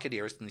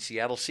Buccaneers and the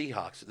Seattle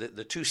Seahawks,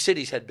 the two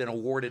cities had been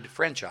awarded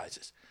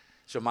franchises.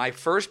 So my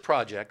first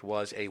project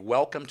was a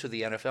welcome to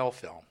the NFL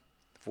film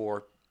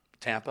for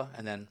Tampa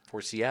and then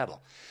for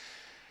Seattle.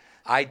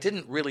 I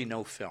didn't really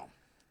know film.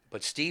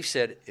 But Steve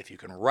said, if you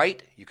can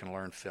write, you can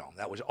learn film.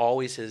 That was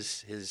always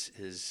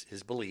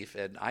his belief,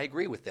 and I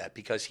agree with that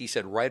because he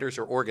said writers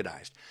are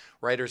organized.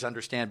 Writers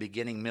understand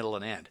beginning, middle,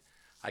 and end.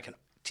 I can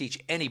teach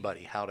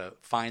anybody how to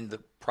find the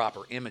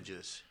proper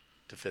images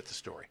to fit the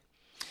story.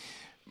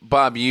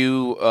 Bob,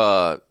 you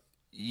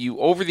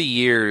over the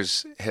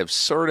years have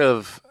sort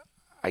of,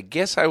 I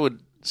guess I would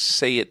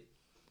say it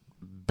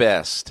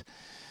best,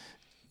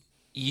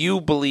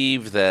 you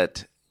believe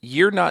that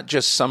you're not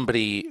just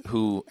somebody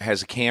who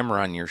has a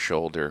camera on your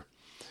shoulder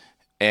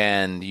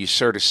and you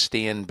sort of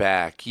stand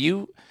back.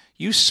 You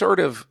sort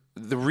of,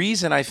 the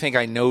reason I think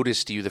I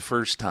noticed you the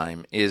first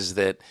time is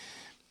that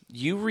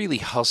you really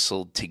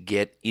hustled to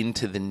get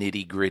into the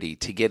nitty-gritty,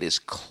 to get as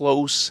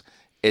close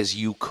as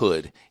you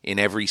could in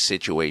every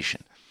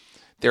situation.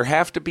 There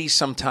have to be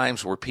some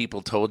times where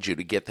people told you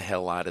to get the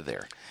hell out of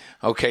there.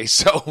 Okay,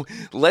 so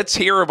let's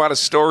hear about a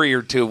story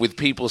or two with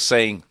people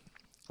saying,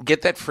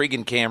 get that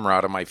friggin' camera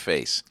out of my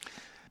face.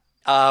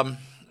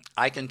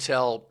 I can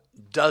tell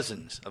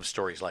dozens of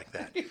stories like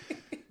that.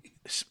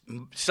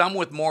 Some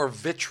with more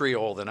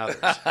vitriol than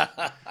others.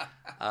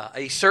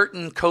 A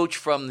certain coach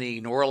from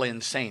the New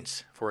Orleans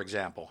Saints, for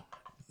example,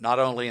 not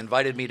only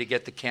invited me to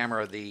get the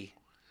camera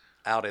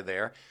out of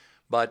there,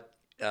 but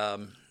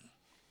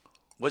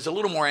was a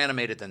little more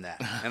animated than that.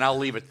 And I'll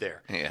leave it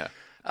there. Yeah.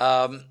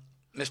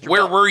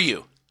 Where were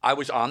you? I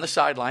was on the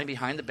sideline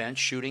behind the bench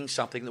shooting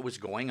something that was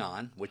going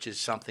on, which is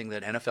something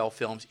that NFL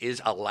Films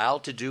is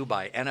allowed to do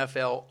by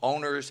NFL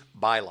owners'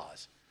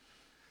 bylaws.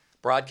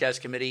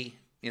 Broadcast committee,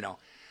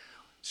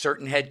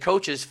 certain head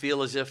coaches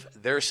feel as if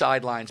their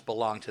sidelines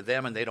belong to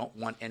them and they don't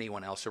want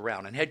anyone else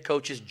around. And head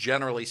coaches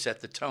generally set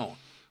the tone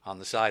on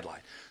the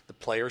sideline. The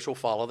players will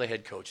follow the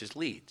head coach's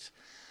leads.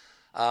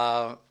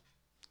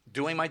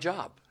 Doing my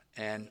job.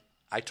 And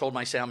I told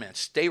my sound man,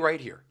 stay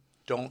right here.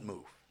 Don't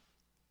move.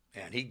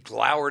 And he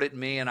glowered at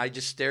me, and I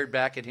just stared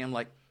back at him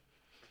like,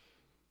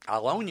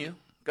 I'll own you.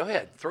 Go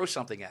ahead. Throw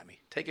something at me.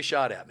 Take a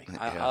shot at me.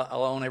 Yeah.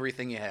 I'll own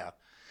everything you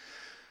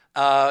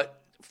have.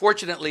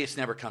 Fortunately, it's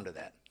never come to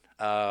that.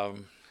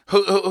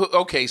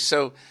 Okay,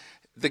 so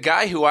the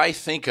guy who I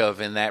think of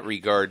in that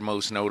regard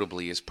most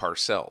notably is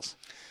Parcells.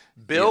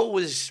 Bill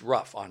was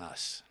rough on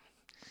us.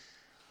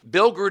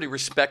 Bill grew to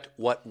respect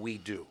what we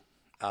do.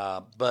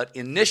 But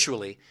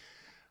initially,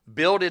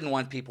 Bill didn't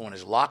want people in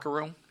his locker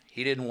room.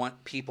 He didn't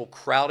want people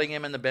crowding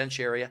him in the bench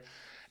area.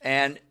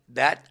 And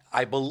that,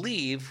 I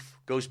believe,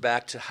 goes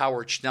back to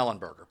Howard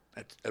Schnellenberger.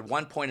 At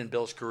one point in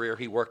Bill's career,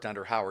 he worked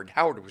under Howard.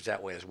 Howard was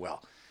that way as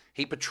well.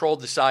 He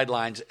patrolled the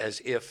sidelines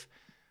as if,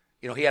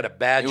 he had a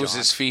badge on. It was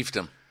his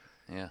fiefdom.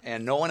 Yeah.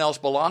 And no one else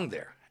belonged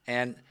there.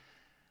 And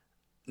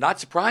not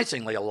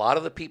surprisingly, a lot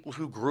of the people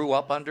who grew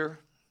up under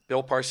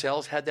Bill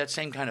Parcells had that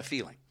same kind of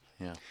feeling.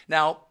 Yeah.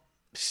 Now,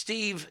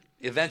 Steve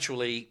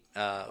eventually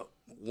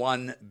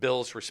won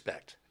Bill's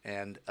respect.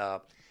 And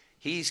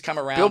he's come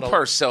around. Bill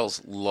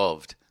Parcells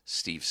loved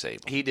Steve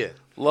Sable. He did.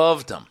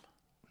 Loved him.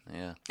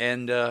 Yeah.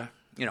 And,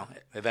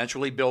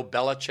 eventually Bill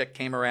Belichick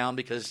came around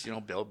because,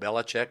 Bill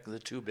Belichick, the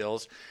two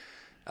Bills,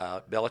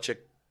 Belichick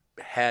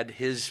had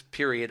his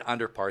period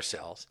under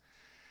Parcells.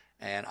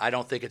 And I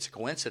don't think it's a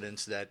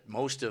coincidence that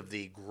most of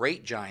the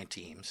great Giant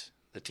teams,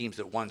 the teams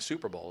that won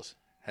Super Bowls,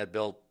 had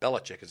Bill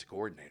Belichick as a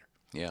coordinator.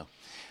 Yeah.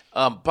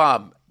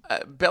 Bob,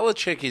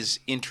 Belichick is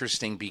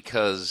interesting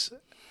because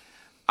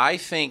I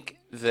think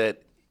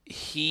that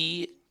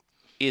he,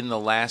 in the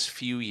last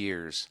few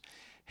years,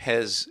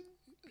 has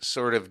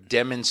sort of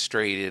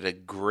demonstrated a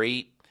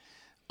great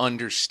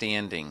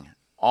understanding,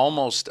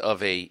 almost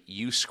of a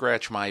you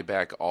scratch my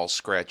back, I'll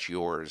scratch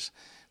yours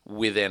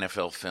with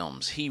NFL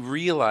Films. He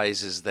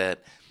realizes that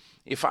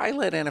if I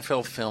let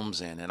NFL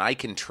Films in, and I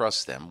can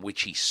trust them,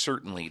 which he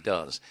certainly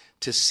does,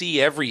 to see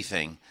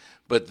everything,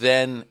 but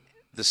then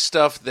the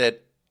stuff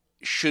that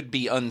should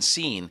be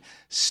unseen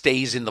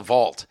stays in the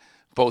vault,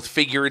 both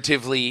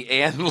figuratively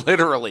and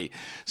literally.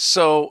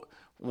 So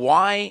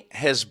why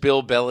has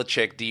Bill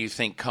Belichick, do you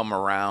think, come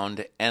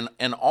around? And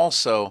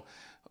also,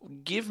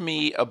 give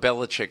me a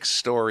Belichick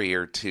story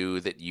or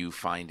two that you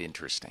find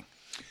interesting.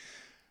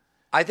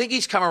 I think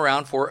he's come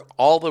around for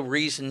all the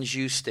reasons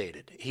you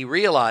stated. He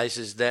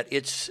realizes that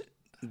it's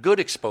good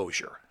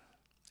exposure.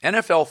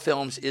 NFL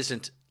Films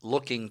isn't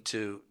looking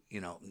to,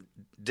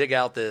 dig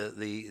out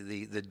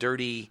the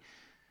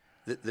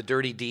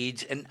dirty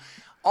deeds, and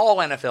all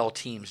NFL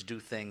teams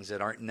do things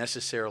that aren't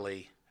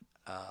necessarily,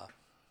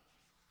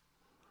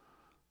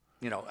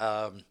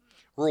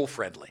 rule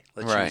friendly.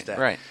 Let's use that.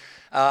 Right.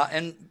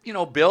 And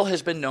Bill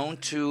has been known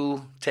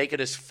to take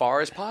it as far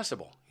as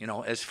possible.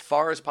 As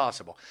far as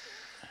possible.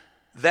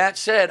 That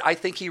said, I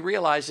think he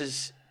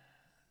realizes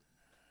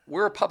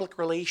we're a public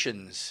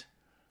relations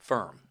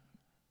firm.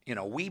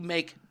 We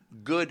make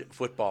good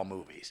football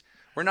movies.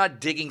 We're not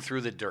digging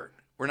through the dirt.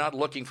 We're not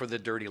looking for the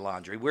dirty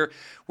laundry.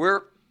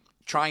 We're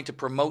trying to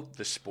promote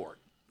the sport,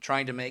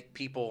 trying to make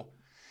people.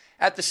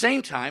 At the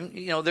same time,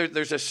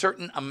 there's a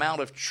certain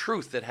amount of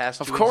truth that has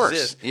to exist. Of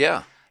course,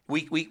 yeah.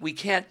 We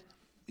can't.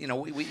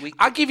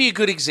 I'll give you a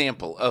good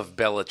example of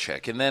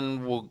Belichick, and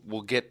then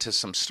we'll get to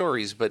some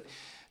stories, but.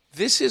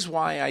 This is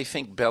why I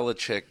think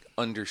Belichick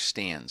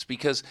understands,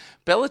 because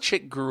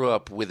Belichick grew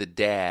up with a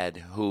dad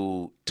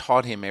who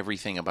taught him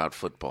everything about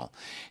football.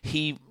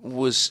 He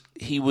was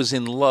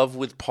in love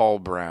with Paul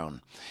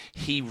Brown.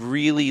 He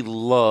really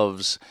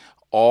loves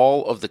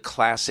all of the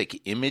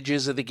classic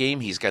images of the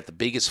game. He's got the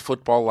biggest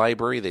football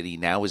library that he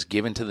now has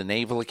given to the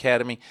Naval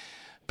Academy.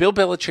 Bill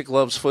Belichick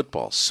loves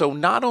football. So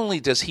not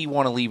only does he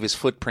want to leave his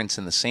footprints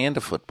in the sand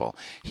of football,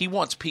 he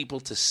wants people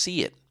to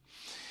see it.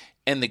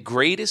 And the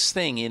greatest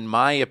thing, in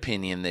my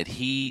opinion, that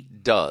he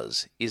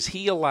does is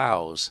he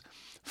allows,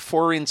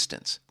 for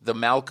instance, the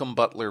Malcolm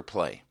Butler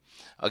play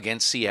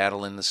against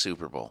Seattle in the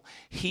Super Bowl.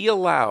 He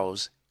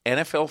allows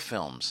NFL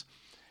Films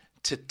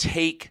to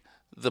take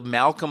the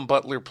Malcolm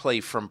Butler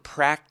play from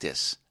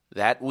practice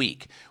that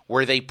week,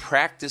 where they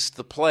practiced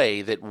the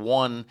play that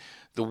won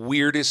the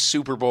weirdest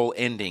Super Bowl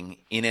ending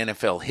in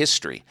NFL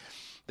history.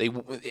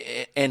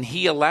 And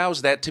he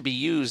allows that to be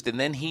used, and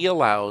then he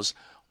allows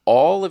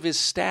all of his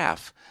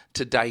staff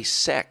to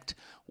dissect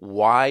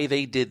why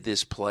they did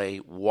this play,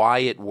 why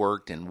it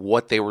worked, and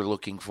what they were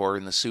looking for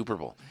in the Super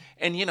Bowl.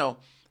 And,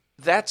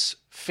 that's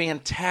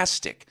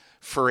fantastic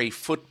for a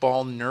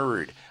football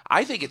nerd.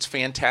 I think it's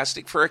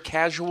fantastic for a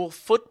casual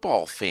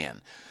football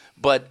fan.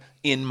 But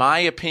in my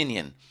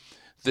opinion,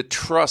 the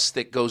trust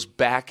that goes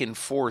back and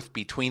forth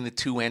between the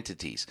two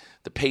entities,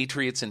 the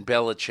Patriots and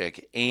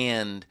Belichick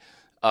and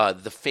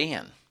the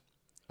fan,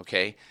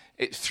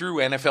 through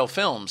NFL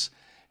Films,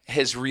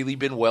 has really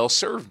been well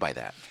served by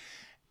that.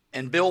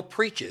 And Bill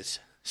preaches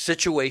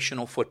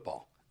situational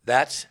football.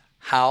 That's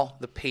how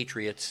the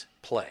Patriots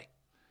play.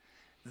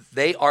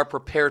 They are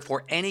prepared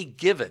for any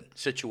given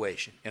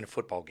situation in a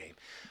football game.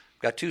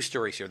 I've got two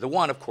stories here. The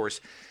one, of course,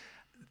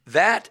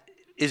 that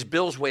is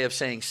Bill's way of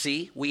saying,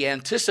 see, we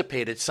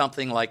anticipated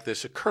something like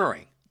this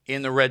occurring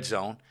in the red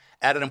zone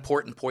at an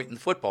important point in the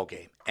football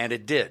game, and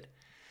it did.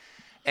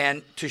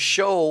 And to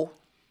show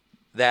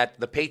that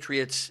the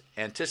Patriots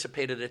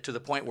anticipated it to the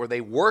point where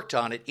they worked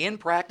on it in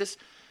practice,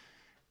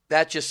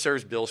 that just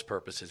serves Bill's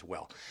purpose as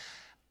well.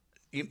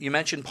 You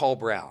mentioned Paul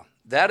Brown.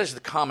 That is the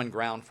common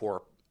ground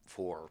for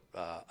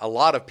a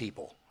lot of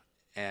people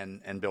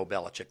and Bill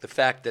Belichick. The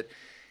fact that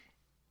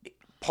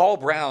Paul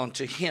Brown,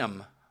 to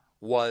him,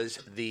 was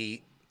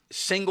the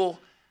single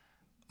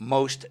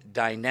most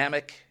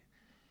dynamic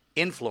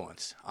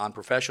influence on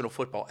professional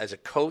football as a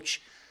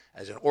coach,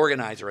 as an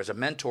organizer, as a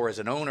mentor, as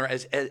an owner,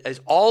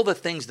 as all the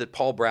things that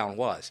Paul Brown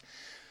was.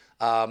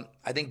 I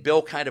think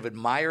Bill kind of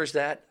admires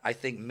that. I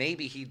think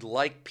maybe he'd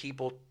like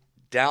people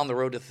down the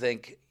road to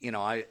think,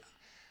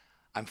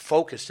 I'm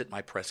focused at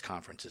my press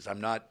conferences.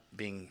 I'm not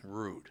being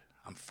rude.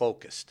 I'm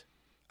focused.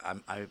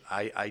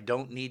 I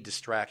don't need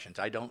distractions.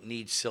 I don't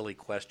need silly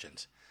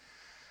questions.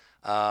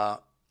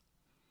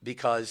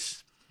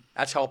 Because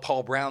that's how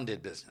Paul Brown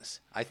did business.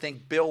 I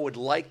think Bill would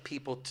like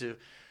people to,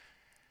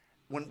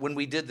 when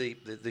we did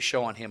the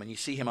show on him and you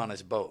see him on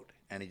his boat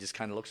and he just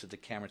kind of looks at the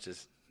camera and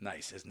says,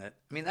 nice, isn't it?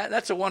 I mean,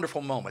 that's a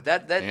wonderful moment.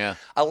 That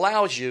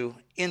allows you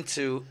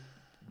into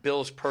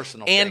Bill's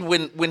personal and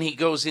thing. when he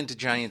goes into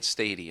Giant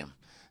Stadium,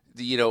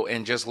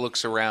 and just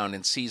looks around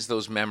and sees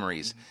those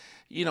memories.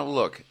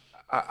 Look,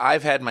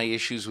 I've had my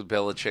issues with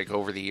Belichick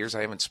over the years.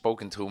 I haven't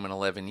spoken to him in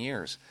 11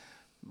 years.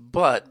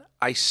 But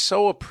I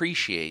so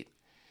appreciate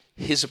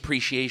his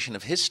appreciation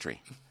of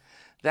history.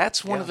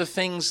 That's one of the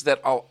things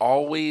that I'll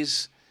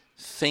always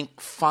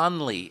think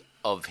fondly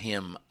of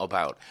him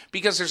about.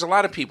 Because there's a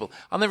lot of people,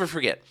 I'll never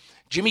forget,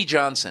 Jimmy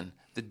Johnson,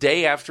 the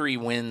day after he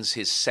wins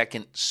his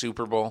second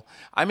Super Bowl,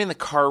 I'm in the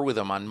car with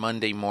him on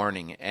Monday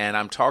morning, and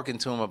I'm talking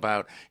to him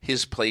about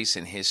his place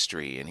in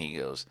history, and he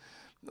goes,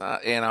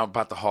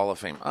 about the Hall of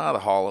Fame. The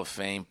Hall of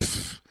Fame,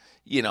 pfft.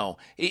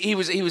 He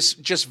was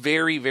just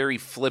very, very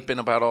flippant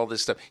about all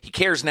this stuff. He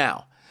cares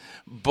now.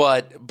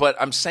 But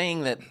I'm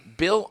saying that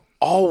Bill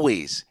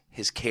always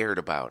has cared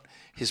about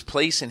his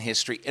place in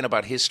history and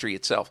about history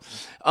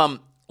itself.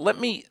 Let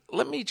me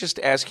just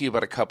ask you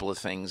about a couple of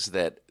things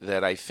that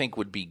I think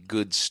would be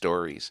good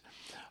stories.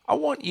 I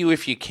want you,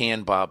 if you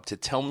can, Bob, to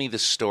tell me the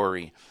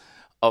story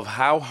of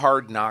how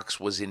Hard Knocks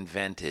was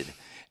invented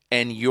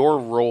and your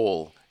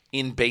role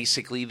in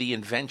basically the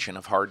invention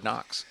of Hard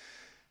Knocks.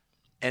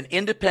 An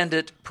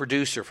independent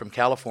producer from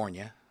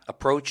California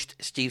approached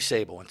Steve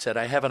Sable and said,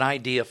 I have an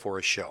idea for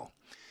a show.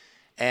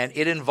 And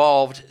it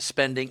involved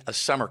spending a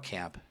summer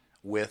camp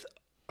with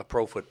a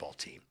pro football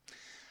team.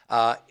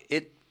 I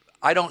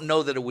don't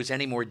know that it was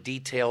any more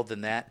detailed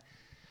than that.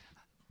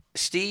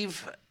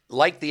 Steve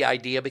liked the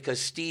idea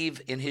because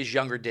Steve, in his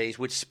younger days,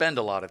 would spend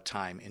a lot of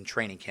time in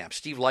training camp.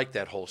 Steve liked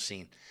that whole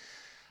scene.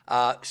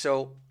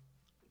 So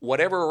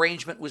whatever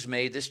arrangement was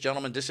made, this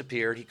gentleman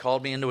disappeared. He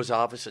called me into his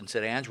office and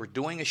said, Ange, we're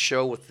doing a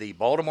show with the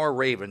Baltimore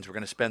Ravens. We're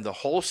going to spend the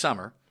whole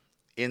summer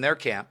in their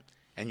camp,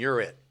 and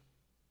you're it.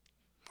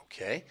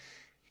 Okay.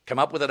 Come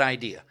up with an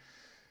idea.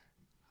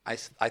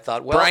 I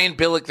thought, well... Brian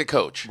Billick, the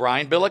coach.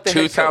 Brian Billick, the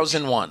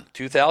 2001. Head coach.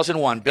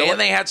 2001. And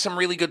they had some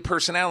really good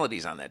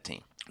personalities on that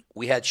team.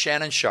 We had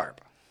Shannon Sharp.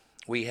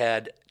 We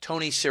had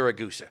Tony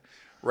Siragusa.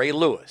 Ray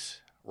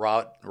Lewis.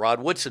 Rod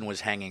Woodson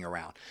was hanging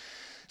around.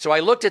 So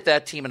I looked at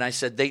that team and I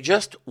said, they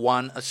just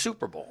won a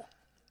Super Bowl.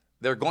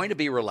 They're going to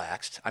be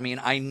relaxed. I mean,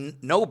 I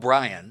know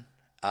Brian.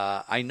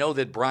 I know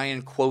that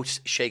Brian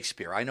quotes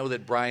Shakespeare. I know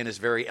that Brian is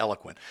very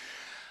eloquent.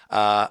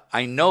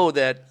 I know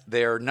that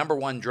their number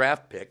one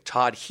draft pick,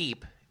 Todd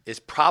Heap, is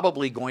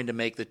probably going to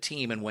make the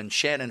team. And when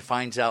Shannon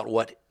finds out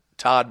what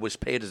Todd was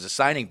paid as a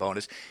signing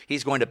bonus,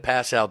 he's going to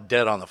pass out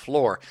dead on the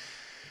floor.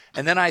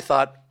 And then I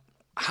thought,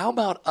 how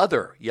about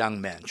other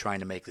young men trying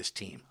to make this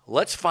team?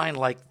 Let's find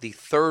like the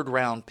 3rd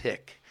round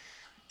pick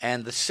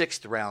and the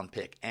 6th round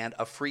pick and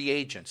a free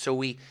agent. So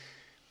we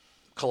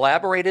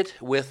collaborated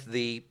with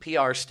the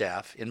PR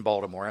staff in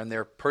Baltimore and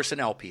their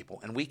personnel people,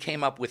 and we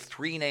came up with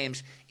 3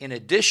 names in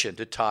addition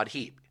to Todd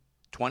Heap,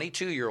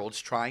 22-year-olds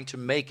trying to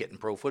make it in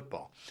pro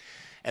football.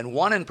 And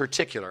one in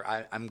particular,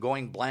 I'm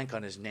going blank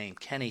on his name,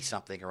 Kenny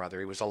something or other.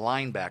 He was a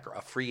linebacker,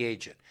 a free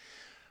agent,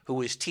 who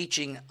was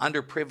teaching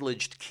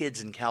underprivileged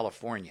kids in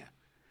California.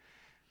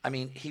 I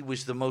mean, he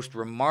was the most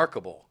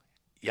remarkable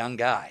young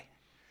guy.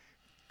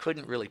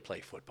 Couldn't really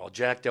play football.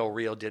 Jack Del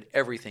Rio did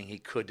everything he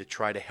could to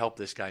try to help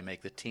this guy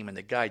make the team, and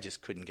the guy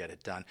just couldn't get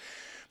it done.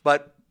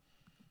 But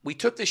we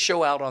took the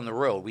show out on the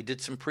road. We did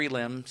some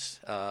prelims.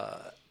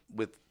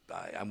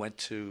 I went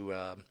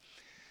to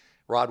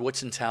Rod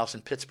Woodson's house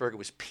in Pittsburgh. It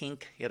was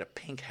pink. He had a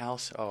pink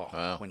house. Oh,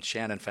 wow. When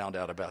Shannon found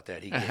out about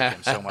that, he gave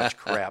him so much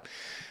crap.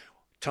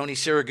 Tony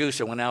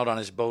Siragusa went out on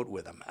his boat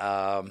with him.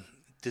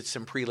 Did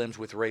some prelims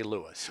with Ray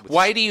Lewis.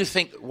 Why do you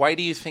think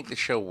the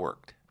show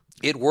worked?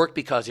 It worked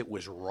because it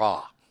was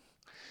raw.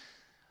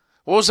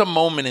 What was a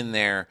moment in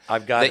there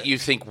that you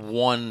think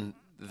won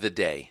the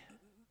day?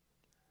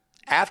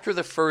 After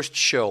the first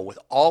show, with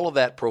all of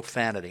that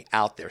profanity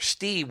out there,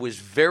 Steve was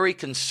very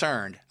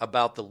concerned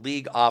about the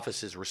league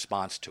office's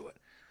response to it.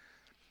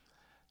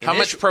 How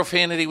much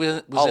profanity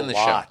was in the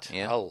show?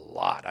 Yeah. A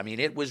lot. I mean,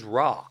 it was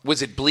raw.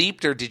 Was it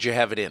bleeped or did you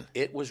have it in?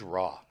 It was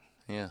raw.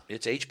 Yeah.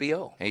 It's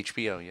HBO.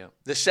 HBO, yeah.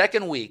 The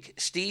second week,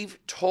 Steve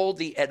told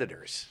the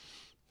editors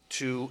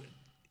to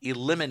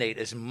eliminate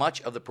as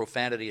much of the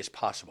profanity as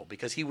possible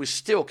because he was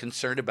still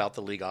concerned about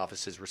the league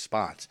office's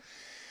response.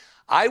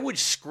 I would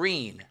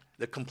screen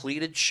the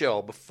completed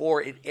show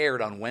before it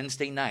aired on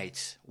Wednesday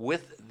nights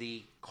with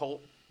the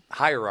Colt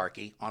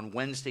hierarchy on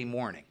Wednesday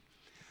morning.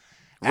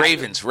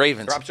 Ravens.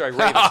 I'm sorry,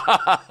 Ravens.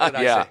 What did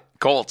I say?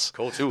 Colts.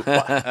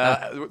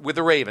 With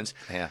the Ravens.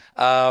 Yeah.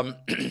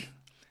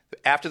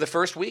 After the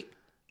first week,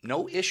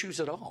 no issues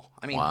at all.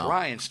 I mean, Wow.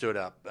 Brian stood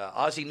up.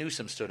 Ozzie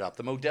Newsome stood up.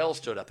 The Modells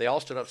stood up. They all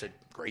stood up and said,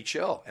 great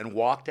show, and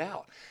walked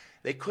out.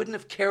 They couldn't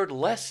have cared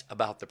less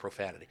about the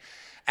profanity.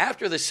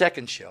 After the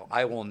second show,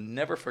 I will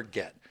never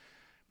forget,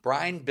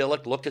 Brian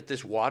Billick looked at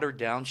this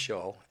watered-down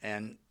show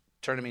and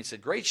turned to me and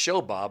said, great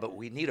show, Bob, but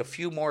we need a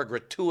few more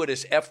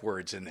gratuitous F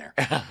words in there.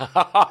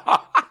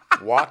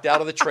 Walked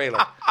out of the trailer.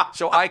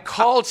 So I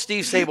called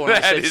Steve Sable and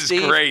I said,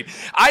 Steve. That is great.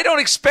 I don't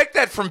expect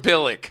that from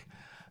Billick.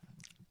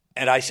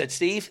 And I said,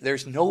 Steve,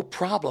 there's no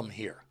problem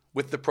here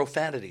with the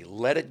profanity.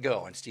 Let it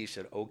go. And Steve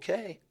said,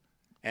 okay.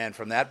 And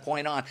from that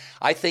point on,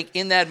 I think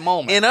in that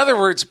moment. In other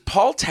words,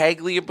 Paul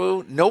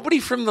Tagliabue, nobody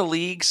from the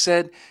league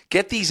said,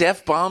 get these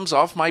F-bombs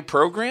off my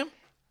program?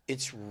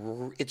 It's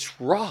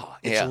raw.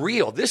 It's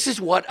real. This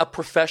is what a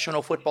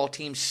professional football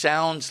team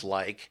sounds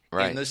like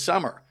in the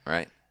summer.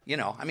 Right.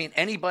 I mean,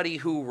 anybody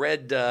who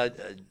read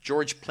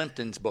George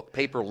Plimpton's book,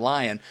 Paper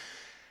Lion,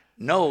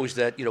 knows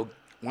that,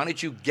 why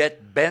don't you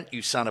get bent,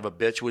 you son of a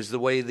bitch, was the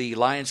way the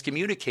Lions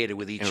communicated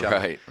with each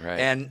other. Right.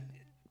 And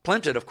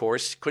Plimpton, of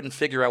course, couldn't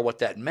figure out what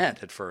that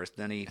meant at first.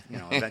 Then he,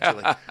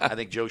 eventually, I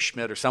think Joe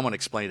Schmidt or someone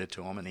explained it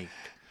to him.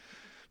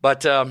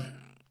 But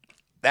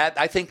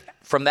I think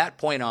from that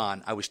point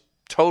on, I was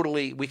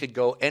we could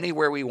go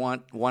anywhere we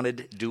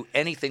wanted, do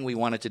anything we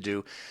wanted to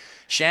do.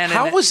 Shannon.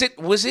 How was it?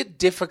 Was it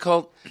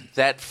difficult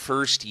that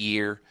first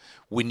year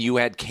when you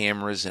had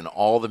cameras and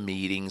all the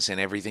meetings and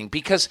everything?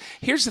 Because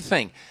here's the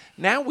thing.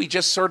 Now we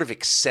just sort of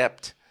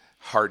accept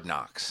Hard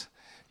Knocks.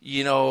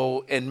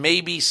 And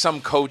maybe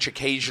some coach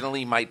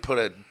occasionally might put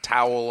a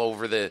towel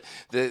over the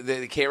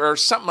camera or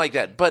something like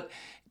that. But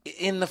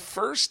in the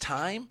first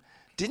time,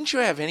 didn't you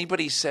have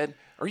anybody said,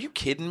 "Are you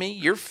kidding me?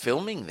 You're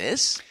filming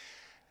this?"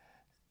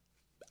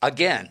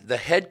 Again, the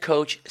head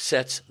coach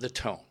sets the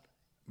tone.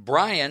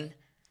 Brian,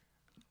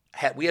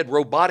 we had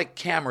robotic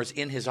cameras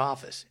in his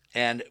office,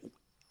 and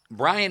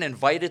Brian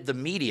invited the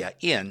media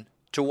in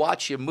to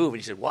watch him move. And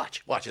he said,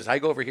 watch. As I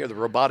go over here, the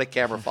robotic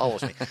camera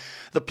follows me.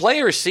 The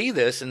players see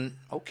this, and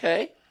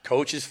okay,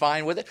 coach is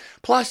fine with it.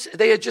 Plus,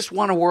 they had just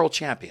won a world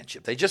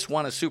championship. They just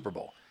won a Super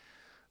Bowl.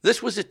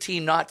 This was a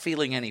team not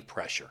feeling any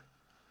pressure.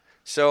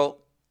 So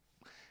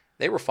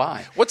they were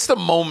fine. What's the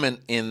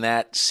moment in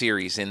that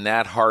series, in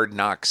that Hard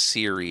Knocks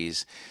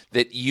series,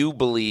 that you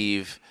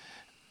believe,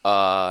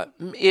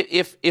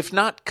 if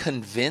not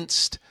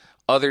convinced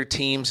other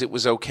teams it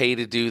was okay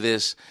to do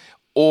this,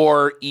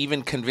 or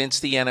even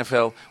convinced the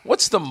NFL,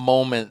 what's the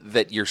moment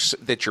that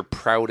you're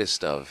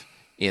proudest of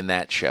in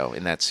that show,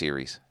 in that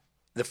series?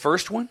 The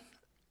first one?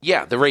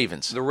 Yeah, the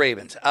Ravens. The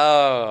Ravens.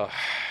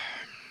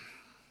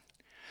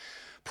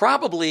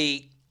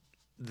 Probably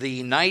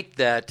the night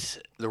that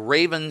the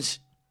Ravens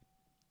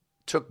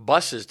took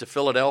buses to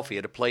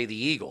Philadelphia to play the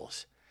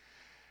Eagles.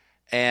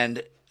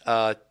 And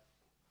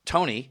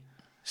Tony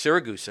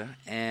Siragusa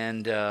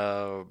and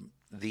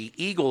the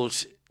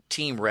Eagles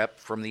team rep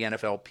from the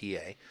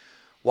NFLPA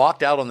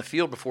walked out on the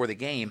field before the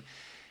game,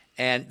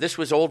 and this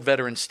was Old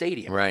Veterans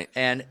Stadium. Right.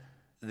 And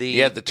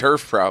you had the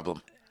turf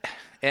problem.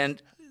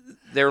 And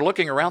they're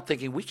looking around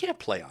thinking, we can't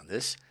play on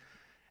this.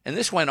 And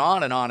this went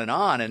on and on and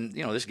on, and,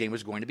 this game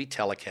was going to be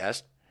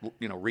telecast,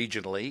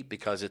 regionally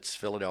because it's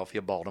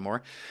Philadelphia,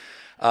 Baltimore.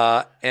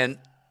 And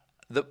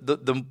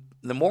the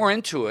more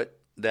into it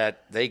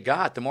that they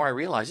got, the more I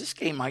realized this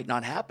game might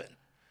not happen.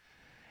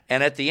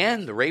 And at the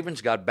end, the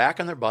Ravens got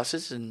back on their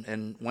buses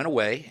and went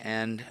away,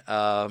 and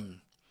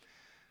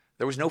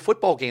there was no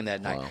football game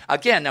that night. Wow.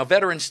 Again, now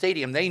Veterans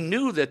Stadium, they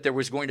knew that there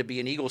was going to be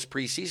an Eagles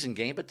preseason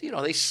game, but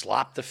they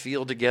slopped the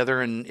field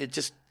together, and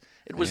it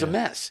was a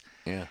mess.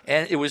 Yeah.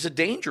 And it was a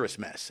dangerous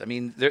mess. I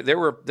mean, there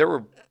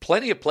were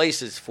plenty of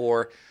places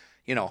for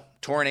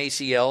torn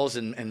ACLs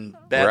and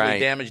badly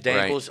damaged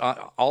ankles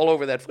all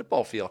over that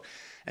football field.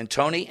 And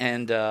Tony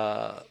and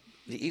the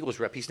Eagles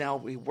rep, he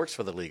works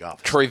for the league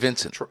office. Troy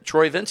Vincent.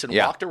 Troy Vincent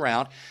walked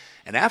around,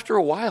 and after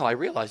a while, I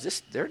realized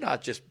this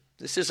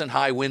isn't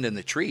high wind in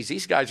the trees.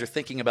 These guys are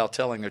thinking about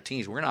telling their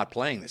teams, we're not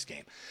playing this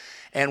game.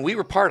 And we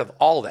were part of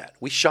all that.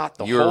 We shot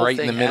the whole right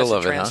thing in the middle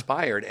as of it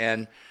transpired, huh?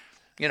 And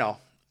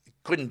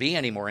couldn't be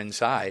any more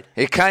inside.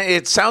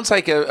 It sounds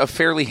like a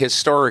fairly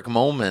historic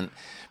moment,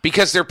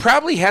 because there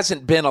probably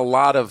hasn't been a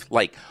lot of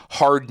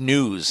hard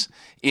news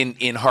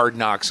in Hard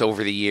Knocks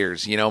over the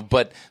years,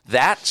 but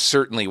that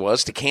certainly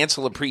was, to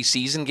cancel a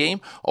preseason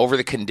game over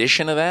the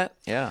condition of that.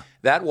 Yeah.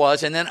 That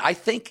was. And then I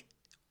think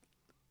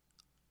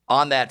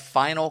on that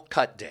final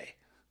cut day,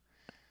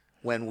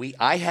 when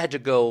I had to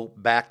go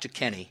back to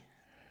Kenny,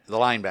 the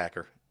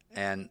linebacker,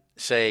 and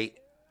say,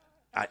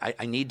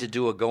 I need to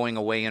do a going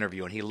away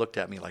interview. And he looked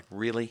at me like,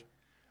 really?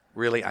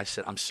 Really? I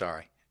said, I'm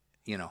sorry.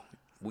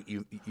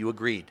 You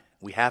agreed.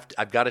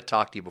 I've got to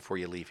talk to you before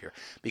you leave here,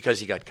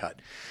 because he got cut.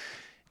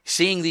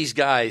 Seeing these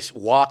guys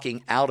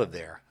walking out of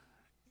there,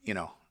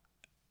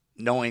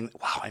 knowing,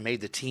 wow, I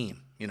made the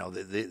team.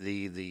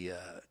 The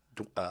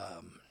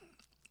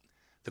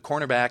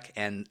cornerback,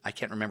 and I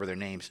can't remember their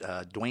names.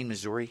 Dwayne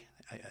Missouri,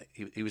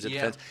 he was at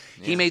defense.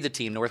 He made the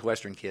team.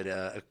 Northwestern kid,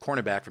 a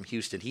cornerback from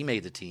Houston. He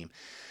made the team,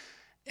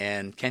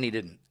 and Kenny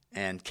didn't.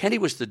 And Kenny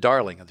was the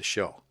darling of the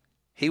show.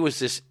 He was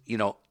this,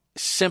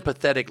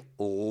 sympathetic,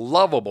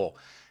 lovable,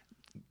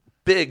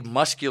 big,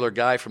 muscular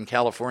guy from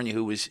California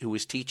who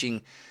was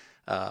teaching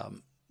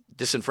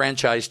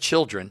disenfranchised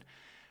children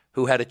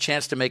who had a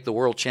chance to make the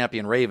world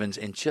champion Ravens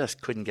and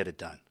just couldn't get it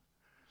done.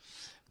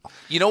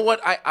 You know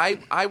what?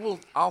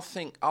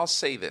 I'll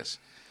say this.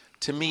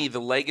 To me, the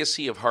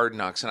legacy of Hard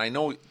Knocks, and I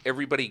know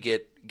everybody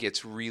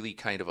gets really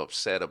kind of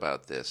upset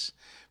about this,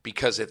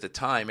 because at the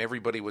time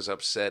everybody was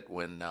upset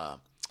when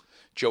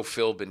Joe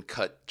Philbin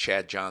cut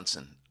Chad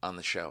Johnson on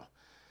the show.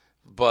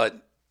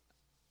 But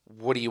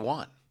what do you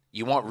want?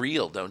 You want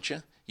real, don't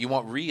you? You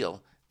want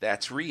real.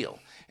 That's real.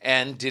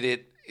 And did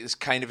it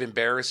kind of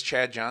embarrass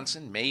Chad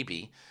Johnson?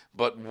 Maybe.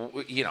 But,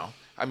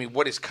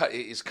 what is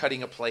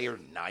cutting a player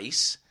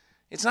nice?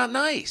 It's not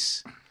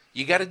nice.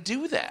 You got to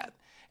do that.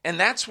 And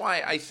that's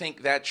why I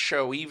think that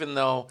show, even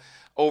though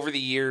over the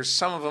years,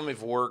 some of them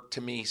have worked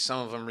to me, some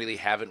of them really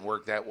haven't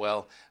worked that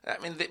well. I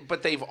mean,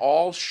 but they've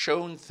all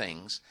shown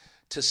things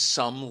to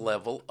some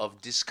level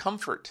of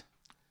discomfort.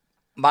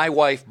 My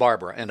wife,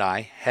 Barbara, and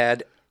I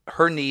had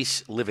her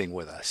niece living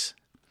with us,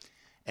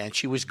 and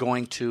she was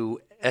going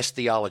to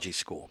theology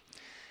school.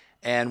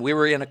 And we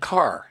were in a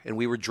car, and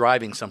we were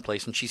driving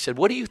someplace, and she said,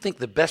 "What do you think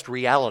the best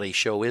reality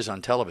show is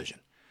on television?"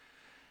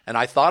 And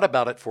I thought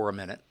about it for a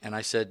minute, and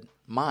I said,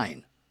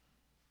 "Mine."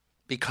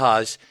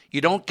 Because you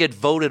don't get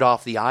voted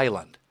off the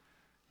island.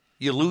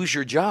 You lose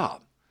your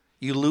job.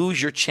 You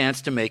lose your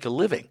chance to make a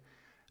living.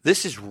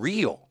 This is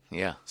real.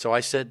 Yeah. So I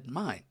said,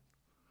 "Mine."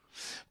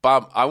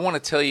 Bob, I want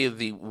to tell you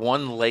the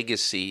one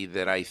legacy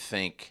that I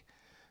think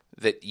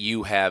that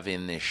you have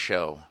in this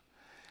show.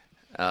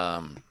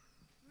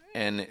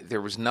 And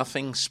there was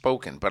nothing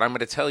spoken, but I'm going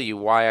to tell you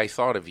why I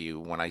thought of you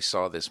when I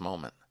saw this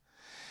moment.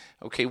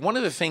 Okay, one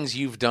of the things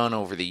you've done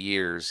over the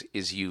years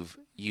is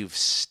you've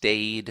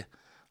stayed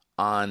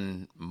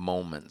on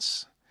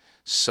moments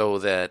so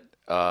that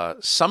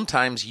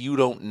sometimes you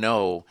don't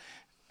know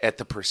at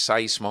the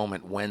precise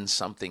moment when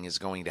something is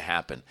going to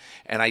happen.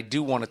 And I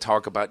do want to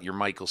talk about your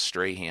Michael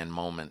Strahan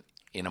moment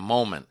in a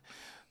moment.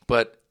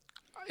 But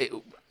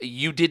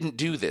you didn't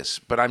do this,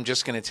 but I'm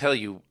just going to tell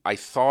you, I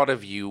thought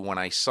of you when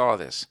I saw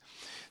this.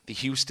 The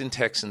Houston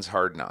Texans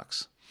Hard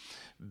Knocks.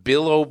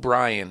 Bill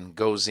O'Brien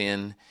goes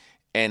in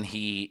and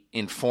he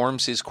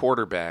informs his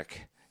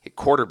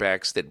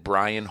quarterbacks that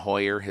Brian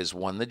Hoyer has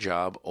won the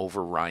job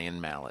over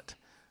Ryan Mallett.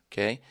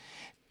 Okay?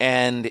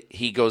 And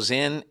he goes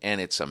in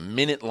and it's a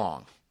minute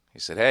long. He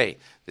said, "Hey,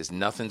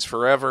 nothing's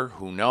forever.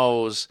 Who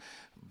knows?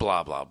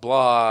 Blah, blah,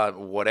 blah,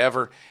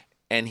 whatever."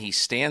 And he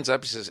stands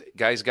up. He says,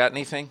 "Guys, got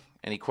anything?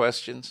 Any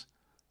questions?"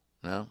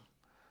 No?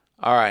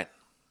 All right.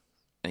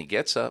 And he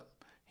gets up.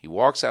 He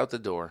walks out the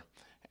door.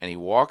 And he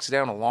walks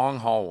down a long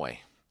hallway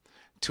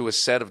to a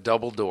set of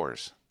double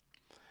doors.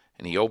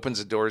 And he opens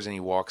the doors and he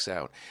walks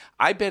out.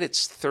 I bet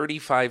it's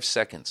 35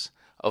 seconds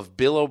of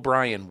Bill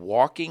O'Brien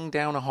walking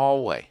down a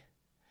hallway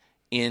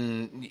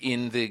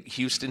in the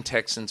Houston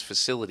Texans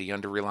facility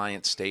under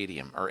Reliant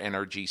Stadium or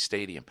NRG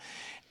Stadium.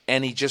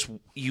 And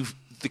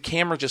the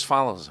camera just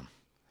follows him.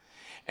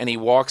 And he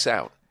walks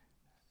out.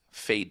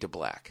 Fade to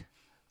black.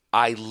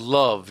 I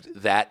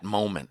loved that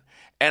moment.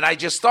 And I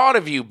just thought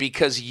of you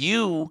because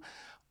you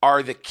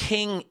are the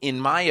king, in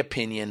my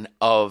opinion,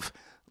 of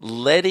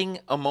letting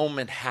a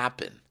moment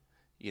happen,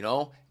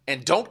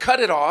 and don't cut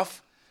it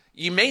off.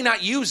 You may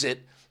not use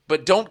it,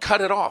 but don't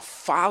cut it off.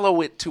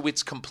 Follow it to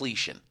its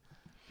completion.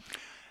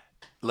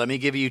 Let me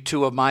give you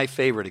two of my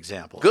favorite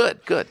examples.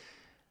 Good.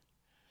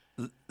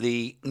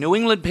 The New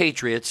England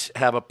Patriots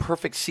have a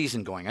perfect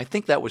season going. I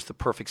think that was the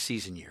perfect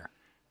season year.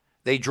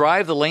 They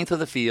drive the length of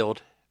the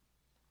field.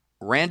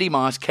 Randy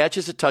Moss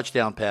catches a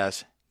touchdown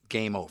pass.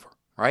 Game over,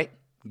 right?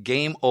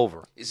 Game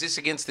over. Is this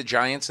against the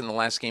Giants in the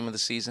last game of the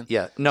season?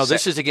 Yeah. No,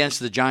 this is against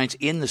the Giants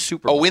in the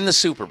Super Bowl. Oh, in the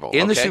Super Bowl.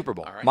 In the Super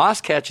Bowl. Right.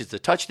 Moss catches the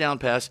touchdown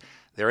pass.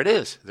 There it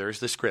is. There's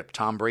the script.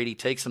 Tom Brady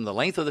takes him the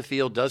length of the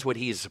field, does what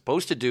he is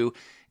supposed to do.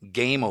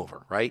 Game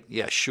over, right?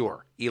 Yeah,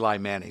 sure. Eli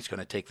Manning's going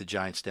to take the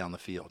Giants down the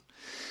field.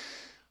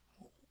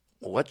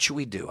 What should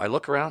we do? I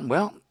look around.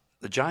 Well,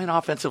 the Giant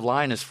offensive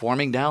line is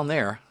forming down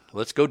there.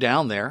 Let's go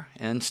down there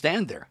and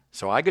stand there.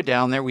 So I go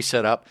down there. We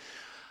set up.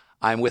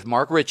 I'm with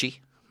Mark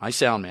Ritchie, my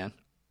sound man,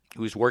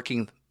 who's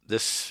working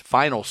this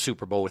final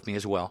Super Bowl with me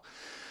as well.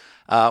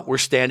 We're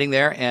standing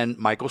there, and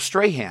Michael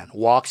Strahan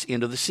walks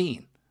into the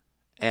scene.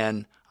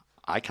 And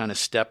I kind of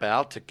step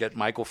out to get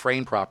Michael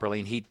framed properly,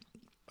 and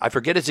I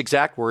forget his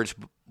exact words,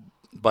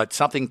 but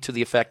something to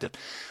the effect of,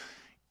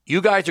 "You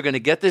guys are going to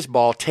get this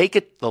ball, take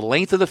it the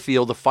length of the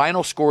field. The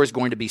final score is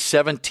going to be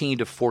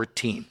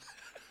 17-14.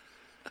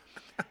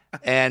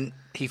 And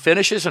he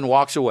finishes and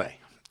walks away.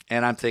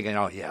 And I'm thinking,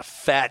 oh, yeah,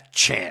 fat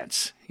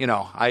chance.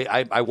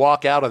 I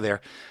walk out of there.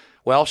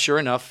 Well, sure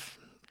enough,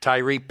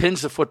 Tyree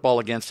pins the football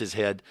against his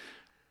head.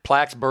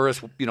 Plax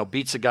Burris,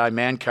 beats the guy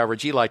man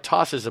coverage. Eli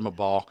tosses him a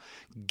ball.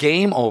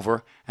 Game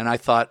over. And I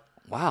thought,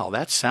 wow,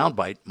 that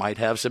soundbite might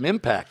have some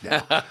impact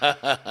now.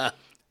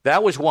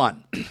 That was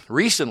one.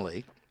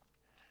 Recently,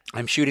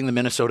 I'm shooting the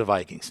Minnesota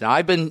Vikings. Now,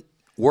 I've been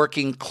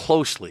working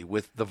closely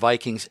with the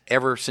Vikings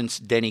ever since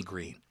Denny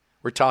Green.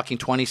 We're talking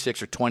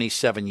 26 or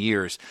 27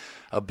 years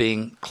of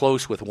being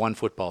close with one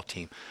football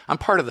team. I'm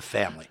part of the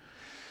family.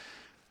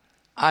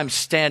 I'm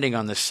standing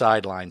on the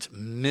sidelines,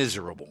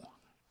 miserable.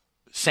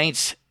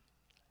 Saints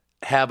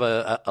have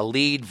a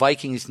lead.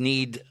 Vikings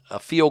need a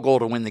field goal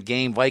to win the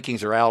game.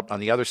 Vikings are out on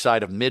the other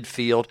side of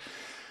midfield.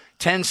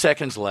 10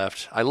 seconds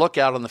left. I look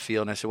out on the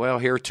field, and I say, well,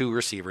 here are two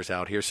receivers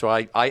out here. So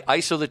I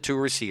ISO the two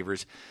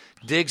receivers.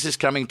 Diggs is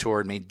coming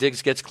toward me.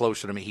 Diggs gets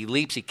closer to me. He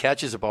leaps. He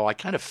catches the ball. I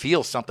kind of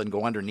feel something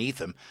go underneath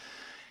him.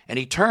 And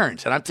he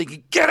turns, and I'm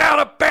thinking, get out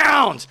of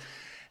bounds.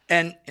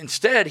 And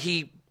instead,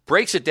 he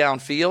breaks it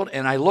downfield,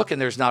 and I look,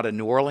 and there's not a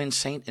New Orleans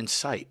Saint in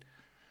sight.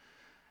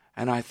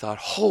 And I thought,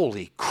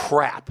 holy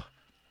crap.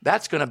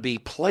 That's going to be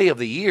play of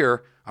the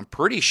year. I'm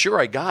pretty sure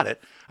I got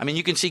it. I mean,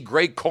 you can see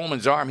Greg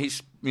Coleman's arm.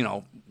 He's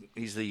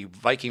He's the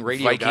Viking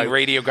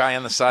radio guy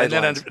on the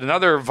sidelines. And then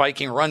another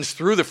Viking runs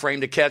through the frame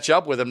to catch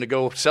up with him to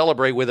go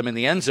celebrate with him in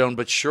the end zone.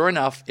 But sure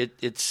enough,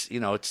 it's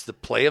the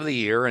play of the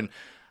year, and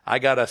I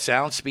got a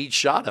sound speed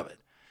shot of it.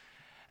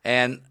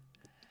 And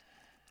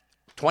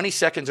 20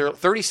 seconds or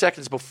 30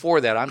 seconds before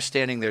that, I'm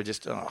standing there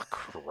just, oh,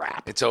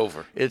 crap. It's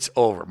over. It's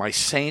over. My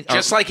Saints.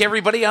 Just like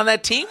everybody on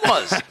that team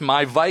was.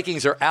 My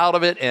Vikings are out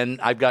of it,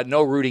 and I've got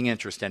no rooting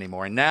interest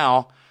anymore. And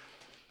I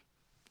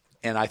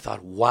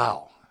thought,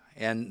 wow.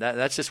 And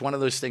that's just one of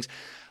those things.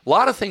 A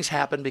lot of things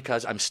happen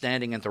because I'm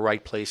standing at the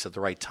right place at the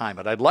right time.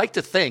 But I'd like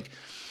to think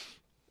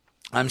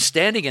I'm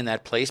standing in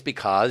that place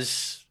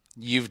because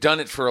you've done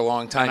it for a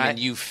long time, and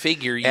you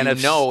figure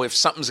if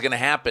something's going to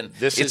happen,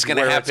 it's going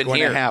to happen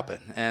here.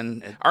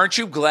 And aren't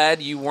you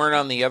glad you weren't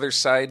on the other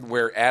side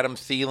where Adam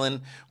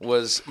Thielen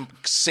was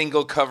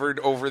single covered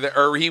over there,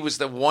 or he was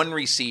the one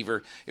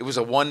receiver? It was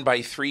a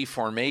 1-by-3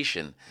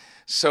 formation,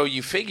 so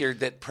you figured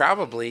that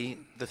probably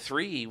the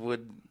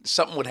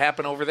something would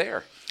happen over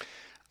there.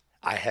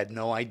 I had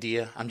no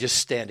idea. I'm just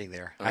standing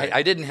there. Right.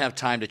 I didn't have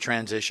time to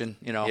transition.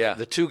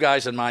 The two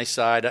guys on my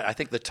side, I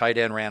think the tight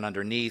end ran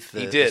underneath.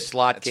 He did. The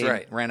slot That's game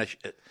right. ran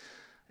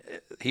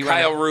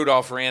Kyle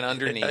Rudolph ran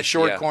underneath. A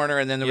short corner,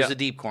 and then there was a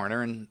deep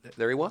corner, and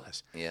there he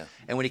was. Yeah.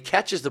 And when he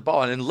catches the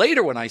ball, and then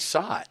later when I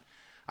saw it,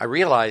 I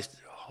realized,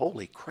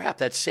 holy crap,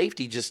 that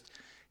safety just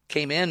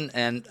came in,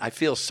 and I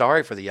feel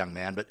sorry for the young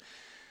man, but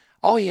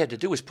all he had to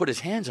do was put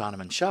his hands on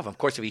him and shove him. Of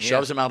course, if he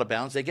shoves him out of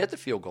bounds, they get the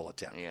field goal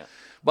attempt. Yeah.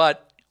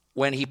 But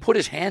when he put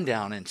his hand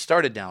down and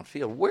started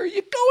downfield, where are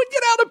you going?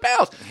 Get out of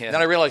bounds. Yeah. And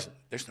then I realized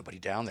there's nobody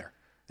down there.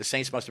 The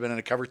Saints must have been in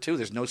a cover two.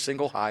 There's no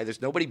single high.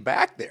 There's nobody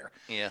back there.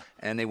 Yeah.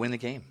 And they win the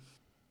game.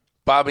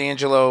 Bob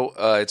Angelo,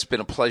 it's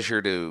been a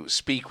pleasure to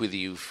speak with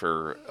you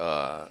for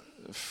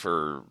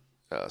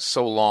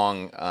so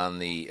long on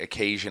the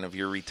occasion of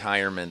your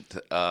retirement.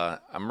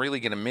 I'm really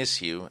going to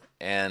miss you.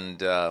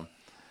 And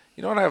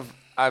you know what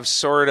I've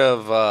sort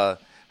of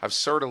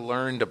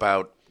learned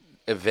about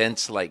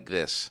events like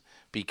this,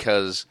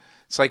 because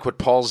it's like what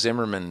Paul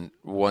Zimmerman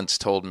once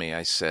told me.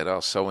 I said, oh,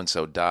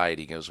 so-and-so died.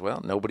 He goes,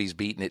 well, nobody's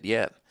beaten it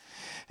yet.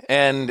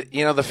 And,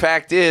 the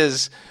fact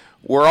is,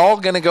 we're all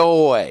going to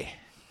go away,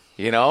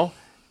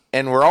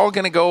 and we're all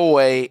going to go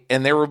away,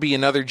 and there will be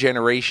another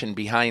generation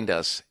behind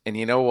us. And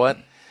you know what?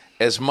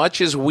 As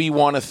much as we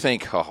want to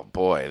think, oh,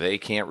 boy, they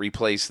can't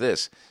replace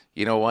this,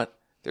 you know what?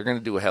 They're going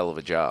to do a hell of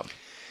a job.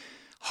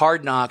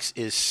 Hard Knocks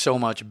is so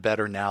much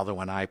better now than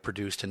when I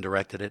produced and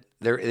directed it.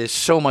 There is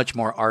so much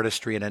more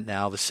artistry in it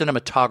now. The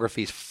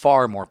cinematography is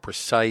far more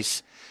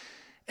precise.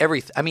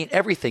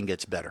 Everything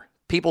gets better.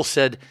 People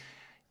said,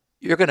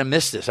 you're going to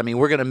miss this.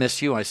 We're going to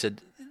miss you. And I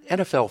said,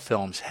 NFL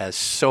Films has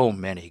so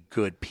many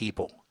good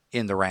people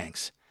in the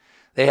ranks.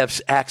 They have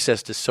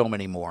access to so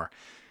many more.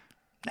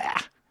 You're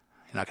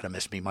not going to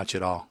miss me much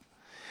at all.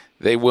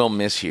 They will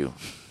miss you.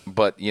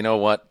 But you know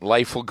what?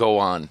 Life will go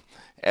on,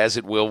 as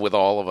it will with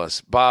all of us.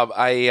 Bob,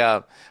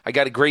 I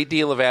got a great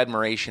deal of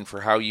admiration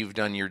for how you've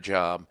done your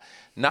job,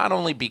 not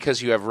only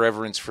because you have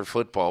reverence for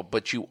football,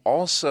 but you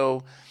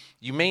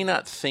may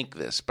not think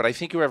this, but I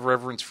think you have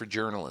reverence for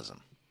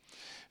journalism,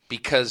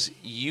 because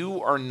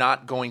you are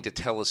not going to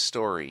tell a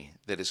story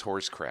that is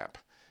horse crap.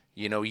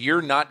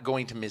 You're not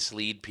going to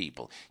mislead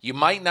people. You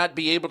might not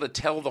be able to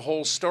tell the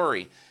whole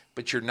story,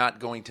 but you're not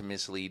going to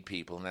mislead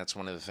people, and that's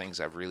one of the things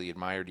I've really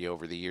admired you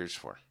over the years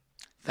for.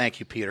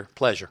 Thank you, Peter.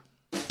 Pleasure.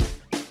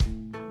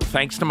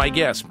 Thanks to my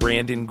guests,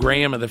 Brandon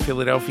Graham of the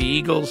Philadelphia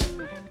Eagles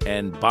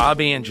and Bob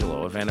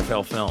Angelo of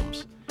NFL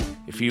Films.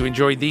 If you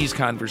enjoyed these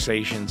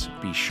conversations,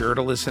 be sure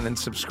to listen and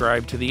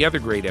subscribe to the other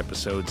great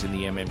episodes in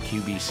the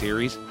MMQB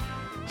series,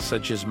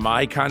 such as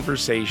my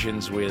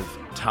conversations with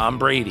Tom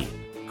Brady,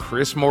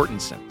 Chris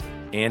Mortensen,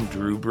 and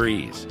Drew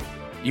Brees.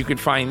 You can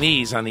find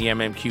these on the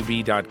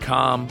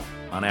mmqb.com,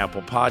 on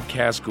Apple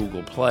Podcasts,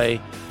 Google Play,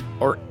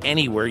 or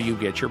anywhere you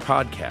get your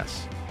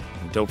podcasts.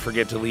 And don't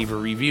forget to leave a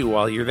review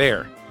while you're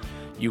there.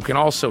 You can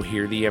also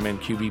hear the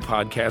MMQB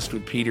podcast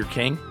with Peter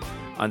King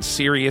on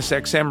Sirius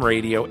XM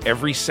Radio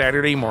every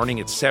Saturday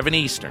morning at 7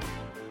 Eastern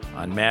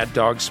on Mad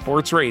Dog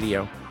Sports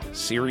Radio,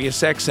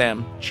 Sirius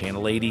XM,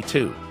 Channel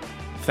 82.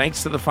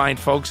 Thanks to the fine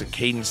folks at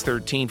Cadence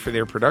 13 for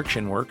their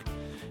production work.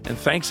 And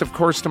thanks, of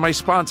course, to my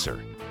sponsor,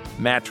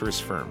 Mattress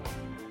Firm.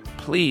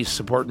 Please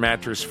support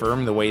Mattress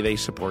Firm the way they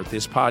support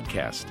this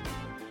podcast.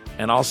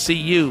 And I'll see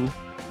you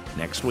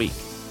next week.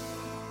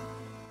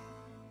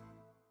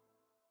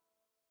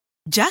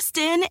 Just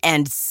in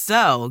and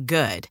so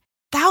good.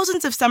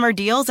 Thousands of summer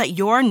deals at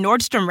your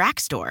Nordstrom Rack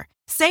store.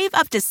 Save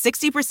up to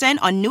 60%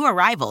 on new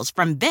arrivals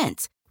from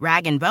Vince,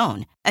 Rag &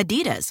 Bone,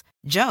 Adidas,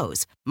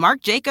 Joe's,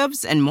 Marc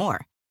Jacobs, and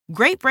more.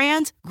 Great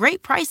brands,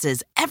 great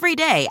prices every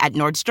day at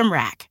Nordstrom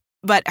Rack.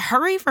 But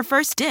hurry for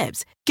first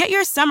dibs. Get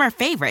your summer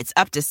favorites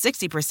up to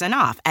 60%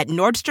 off at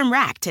Nordstrom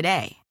Rack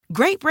today.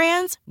 Great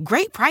brands,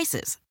 great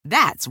prices.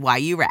 That's why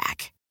you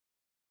rack.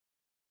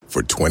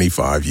 For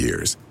 25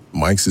 years,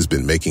 Mike's has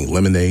been making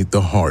lemonade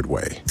the hard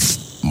way.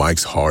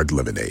 Mike's Hard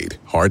Lemonade.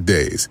 Hard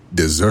days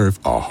deserve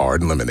a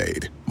hard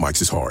lemonade.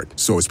 Mike's is hard,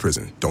 so is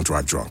prison. Don't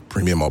drive drunk.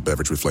 Premium malt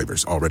beverage with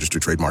flavors. All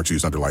registered trademarks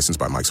used under license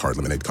by Mike's Hard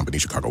Lemonade Company,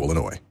 Chicago,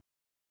 Illinois.